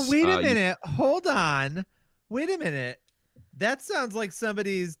 Thanks. Oh, wait a minute. Hold on. Wait a minute. That sounds like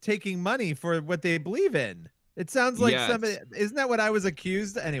somebody's taking money for what they believe in. It sounds like somebody. Isn't that what I was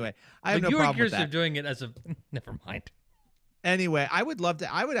accused? Anyway, I have no problem with that. You were doing it as a. Never mind. Anyway, I would love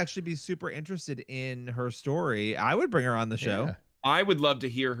to. I would actually be super interested in her story. I would bring her on the show. Yeah. I would love to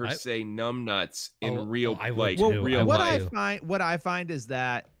hear her say numbnuts in real life. What I find is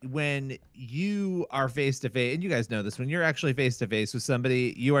that when you are face to face, and you guys know this, when you're actually face to face with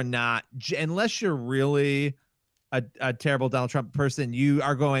somebody, you are not, unless you're really a terrible Donald Trump person, you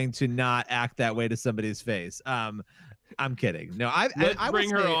are going to not act that way to somebody's face. I'm kidding. No, Let's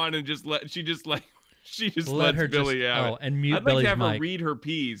bring her on and just let. She just lets Billy out. Oh, and mute I'd Billy's like to have mic. her read her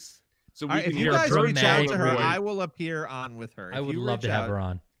piece. So we right, can if hear you guys her reach out to her, voice. I will appear on with her. I would love to have her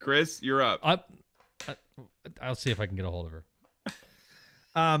on. Chris, you're up. I'll see if I can get a hold of her.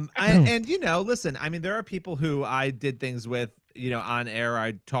 And listen, I mean, there are people who I did things with, on air.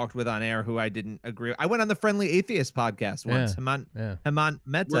 I talked with on air who I didn't agree. I went on the Friendly Atheist podcast once. Haman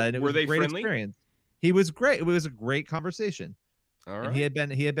Mehta, and it was a great experience. He was great. It was a great conversation. All right. And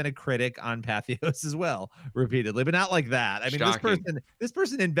he had been a critic on Pathos as well, repeatedly, but not like that. I mean, this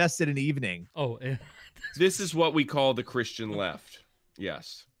person invested an evening. Oh, this is what we call the Christian left.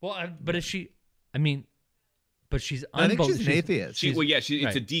 Yes. Well, but is she? I mean, but she's. I think she's an atheist.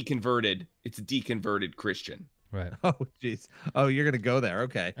 It's a deconverted Christian. Right. Oh, jeez. Oh, you're gonna go there.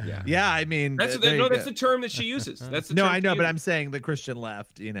 Okay. Yeah. I mean, that's the term that she uses. That's the term I know, but I'm saying the Christian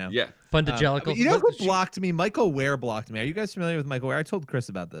left. Yeah. Fundagelical. Who blocked me? Michael Ware blocked me. Are you guys familiar with Michael Ware? I told Chris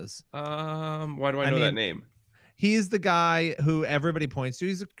about this. Why do I know that name? He's the guy who everybody points to.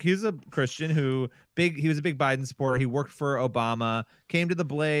 He's a Christian he was a big Biden supporter. He worked for Obama, came to the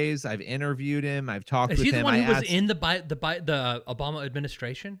Blaze. I've interviewed him. I've talked with him. Is he the one who was in the Obama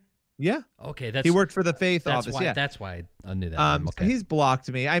administration? Yeah. Okay. He worked for the Faith Office. Why, yeah. That's why I knew that. Okay. He's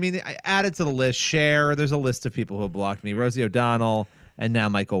blocked me. I mean, I added to the list. Cher. There's a list of people who have blocked me. Rosie O'Donnell, and now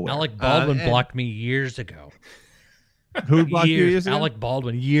Michael Ware. Alec Baldwin blocked me years ago. Who blocked you years ago? Alec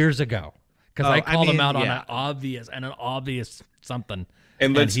Baldwin years ago. Because I called him out on an obvious something.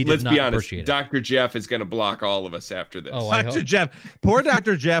 And let's be honest, Dr. Jeff is going to block all of us after this. Oh, Dr. Jeff. Poor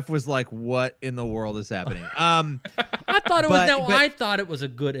Dr. Jeff was like, what in the world is happening? I thought it was a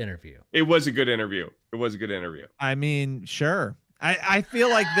good interview. It was a good interview. I mean, sure. I feel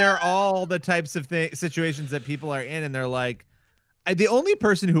like they're all the types of situations that people are in, and they're like, the only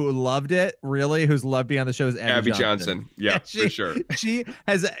person who loved it, really, who's loved being on the show is Abby Johnson. Yeah, for sure. She's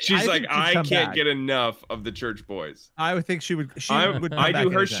like, I can't get enough of the Church Boys. I would think she would. I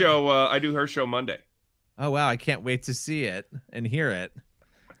do her show. I do her show Monday. Oh wow! I can't wait to see it and hear it.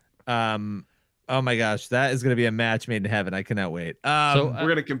 Oh my gosh, that is going to be a match made in heaven. I cannot wait. So we're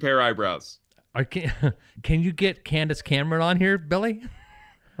going to compare eyebrows. Can you get Candace Cameron on here, Billy?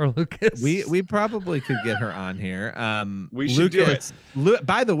 Or Lucas? We probably could get her on here. We should do it.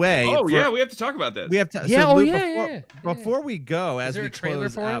 By the way, we have to talk about this. We have to. Yeah, so before we go, as we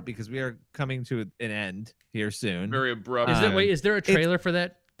close out, because we are coming to an end here soon. Very abrupt. Is there a trailer for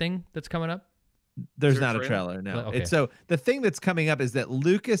that thing that's coming up? There's not a trailer. No. Okay. So the thing that's coming up is that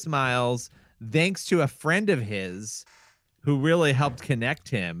Lucas Miles, thanks to a friend of his, who really helped connect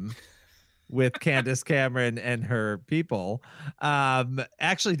him with Candace Cameron and her people,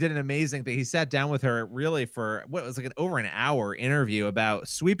 actually did an amazing thing. He sat down with her really for what was like over an hour interview about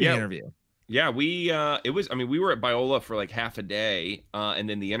sweeping interview. Yeah, we were at Biola for like half a day, and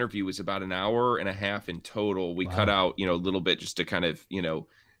then the interview was about an hour and a half in total. We cut out a little bit just to kind of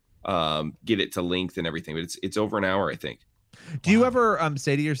get it to length and everything, but it's over an hour, I think. Do you ever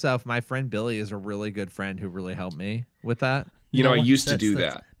say to yourself, my friend Billy is a really good friend who really helped me with that? I used to do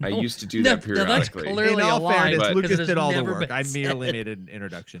that. I used to do that periodically. In all fairness, Lucas did all the never work. been I merely made an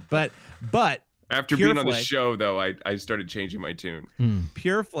introduction. But after being on the show, though, I started changing my tune.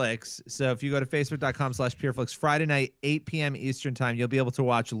 PureFlix. So if you go to facebook.com/PureFlix, Friday night, 8 p.m. Eastern time, you'll be able to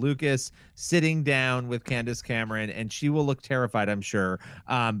watch Lucas sitting down with Candace Cameron, and she will look terrified, I'm sure,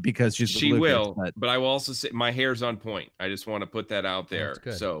 because she will. But I will also say my hair's on point. I just want to put that out there.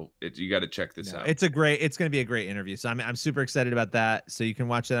 So you got to check this out. It's going to be a great interview. So I'm super excited about that. So you can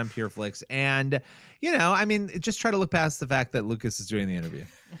watch that on PureFlix. And just try to look past the fact that Lucas is doing the interview.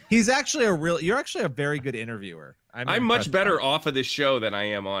 You're actually a very good interviewer. I'm much better off of this show than I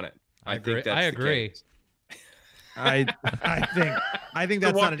am on it. I think that's the case. I think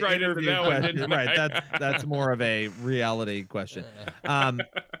that's not an interview question. Right. That's more of a reality question.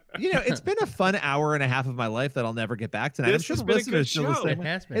 It's been a fun hour and a half of my life that I'll never get back tonight. I'm sure the listeners feel the same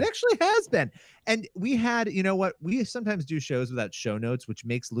way. It actually has been. And we had, we sometimes do shows without show notes, which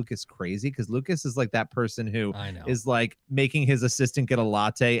makes Lucas crazy because Lucas is like that person who is like making his assistant get a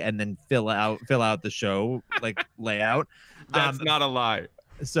latte and then fill out the show like layout. That's not a lie.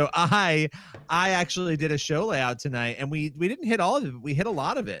 So I actually did a show layout tonight, and we didn't hit all of it, but we hit a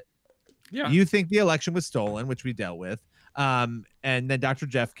lot of it. Yeah. You think the election was stolen, which we dealt with. And then Dr.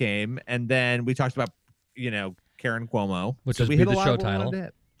 Jeff came, and then we talked about, Karen Cuomo, which is the show title.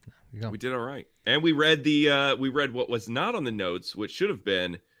 We did all right, and we read what was not on the notes, which should have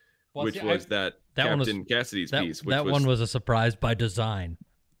been, that Captain Cassidy's piece. That one was a surprise by design.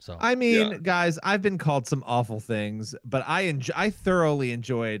 So guys, I've been called some awful things, but I thoroughly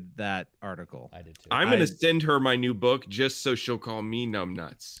enjoyed that article. I did too. I'm going to send her my new book just so she'll call me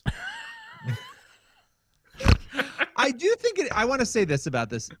numbnuts. I do think I want to say this about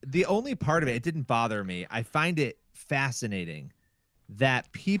this. The only part of it didn't bother me. I find it fascinating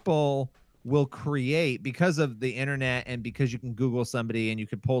that people will create, because of the internet and because you can Google somebody and you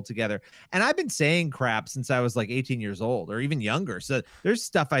can pull together. And I've been saying crap since I was like 18 years old or even younger. So there's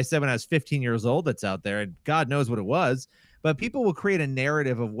stuff I said when I was 15 years old that's out there, and God knows what it was. But people will create a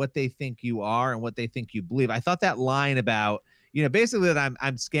narrative of what they think you are and what they think you believe. I thought that line about, basically that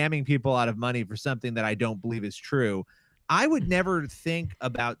I'm scamming people out of money for something that I don't believe is true. I would never think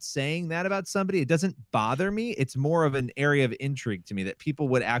about saying that about somebody. It doesn't bother me. It's more of an area of intrigue to me that people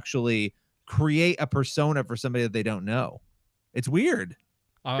would actually create a persona for somebody that they don't know. It's weird.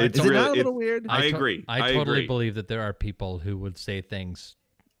 Is it not a little weird? I agree. I totally believe that there are people who would say things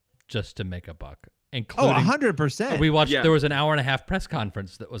just to make a buck. 100%. We watched. Yeah. There was an 1.5-hour press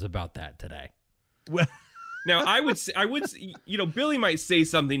conference that was about that today. Well, now I would, Billy might say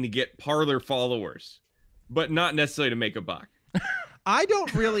something to get Parler followers, but not necessarily to make a buck. I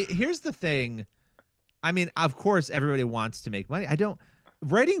don't really. Here's the thing. I mean, of course, everybody wants to make money.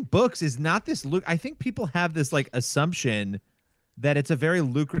 Writing books is not this. I think people have this like assumption that it's a very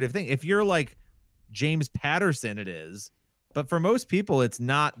lucrative thing. If you're like James Patterson, it is. But for most people, it's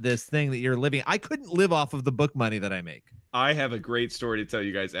not this thing that you're living. I couldn't live off of the book money that I make. I have a great story to tell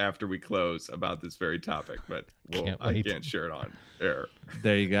you guys after we close about this very topic, but I can't share it on air.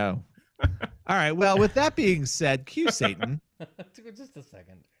 There you go. All right. Well, with that being said, cue Satan. Just a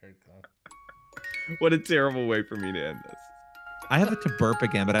second. What a terrible way for me to end this. I have to burp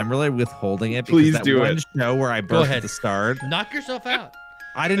again, but I'm really withholding it. Please that do one it. Show where I burped at the start. Knock yourself out.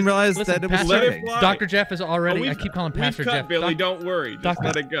 I didn't realize that it was starting. Dr. Jeff is already. I keep calling Pastor Jeff. Billy, don't worry. Just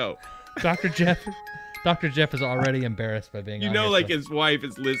let it go. Dr. Jeff is already embarrassed by being. Like his wife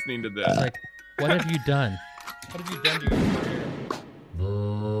is listening to this. Like, what have you done? What have you done to your career?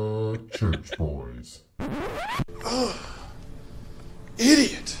 The Church Boys.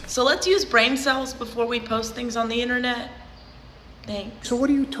 Idiot. So let's use brain cells before we post things on the internet. Thanks. So what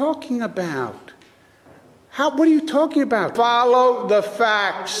are you talking about? What are you talking about? Follow the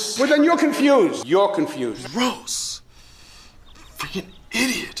facts. Well, then you're confused. You're confused. Gross.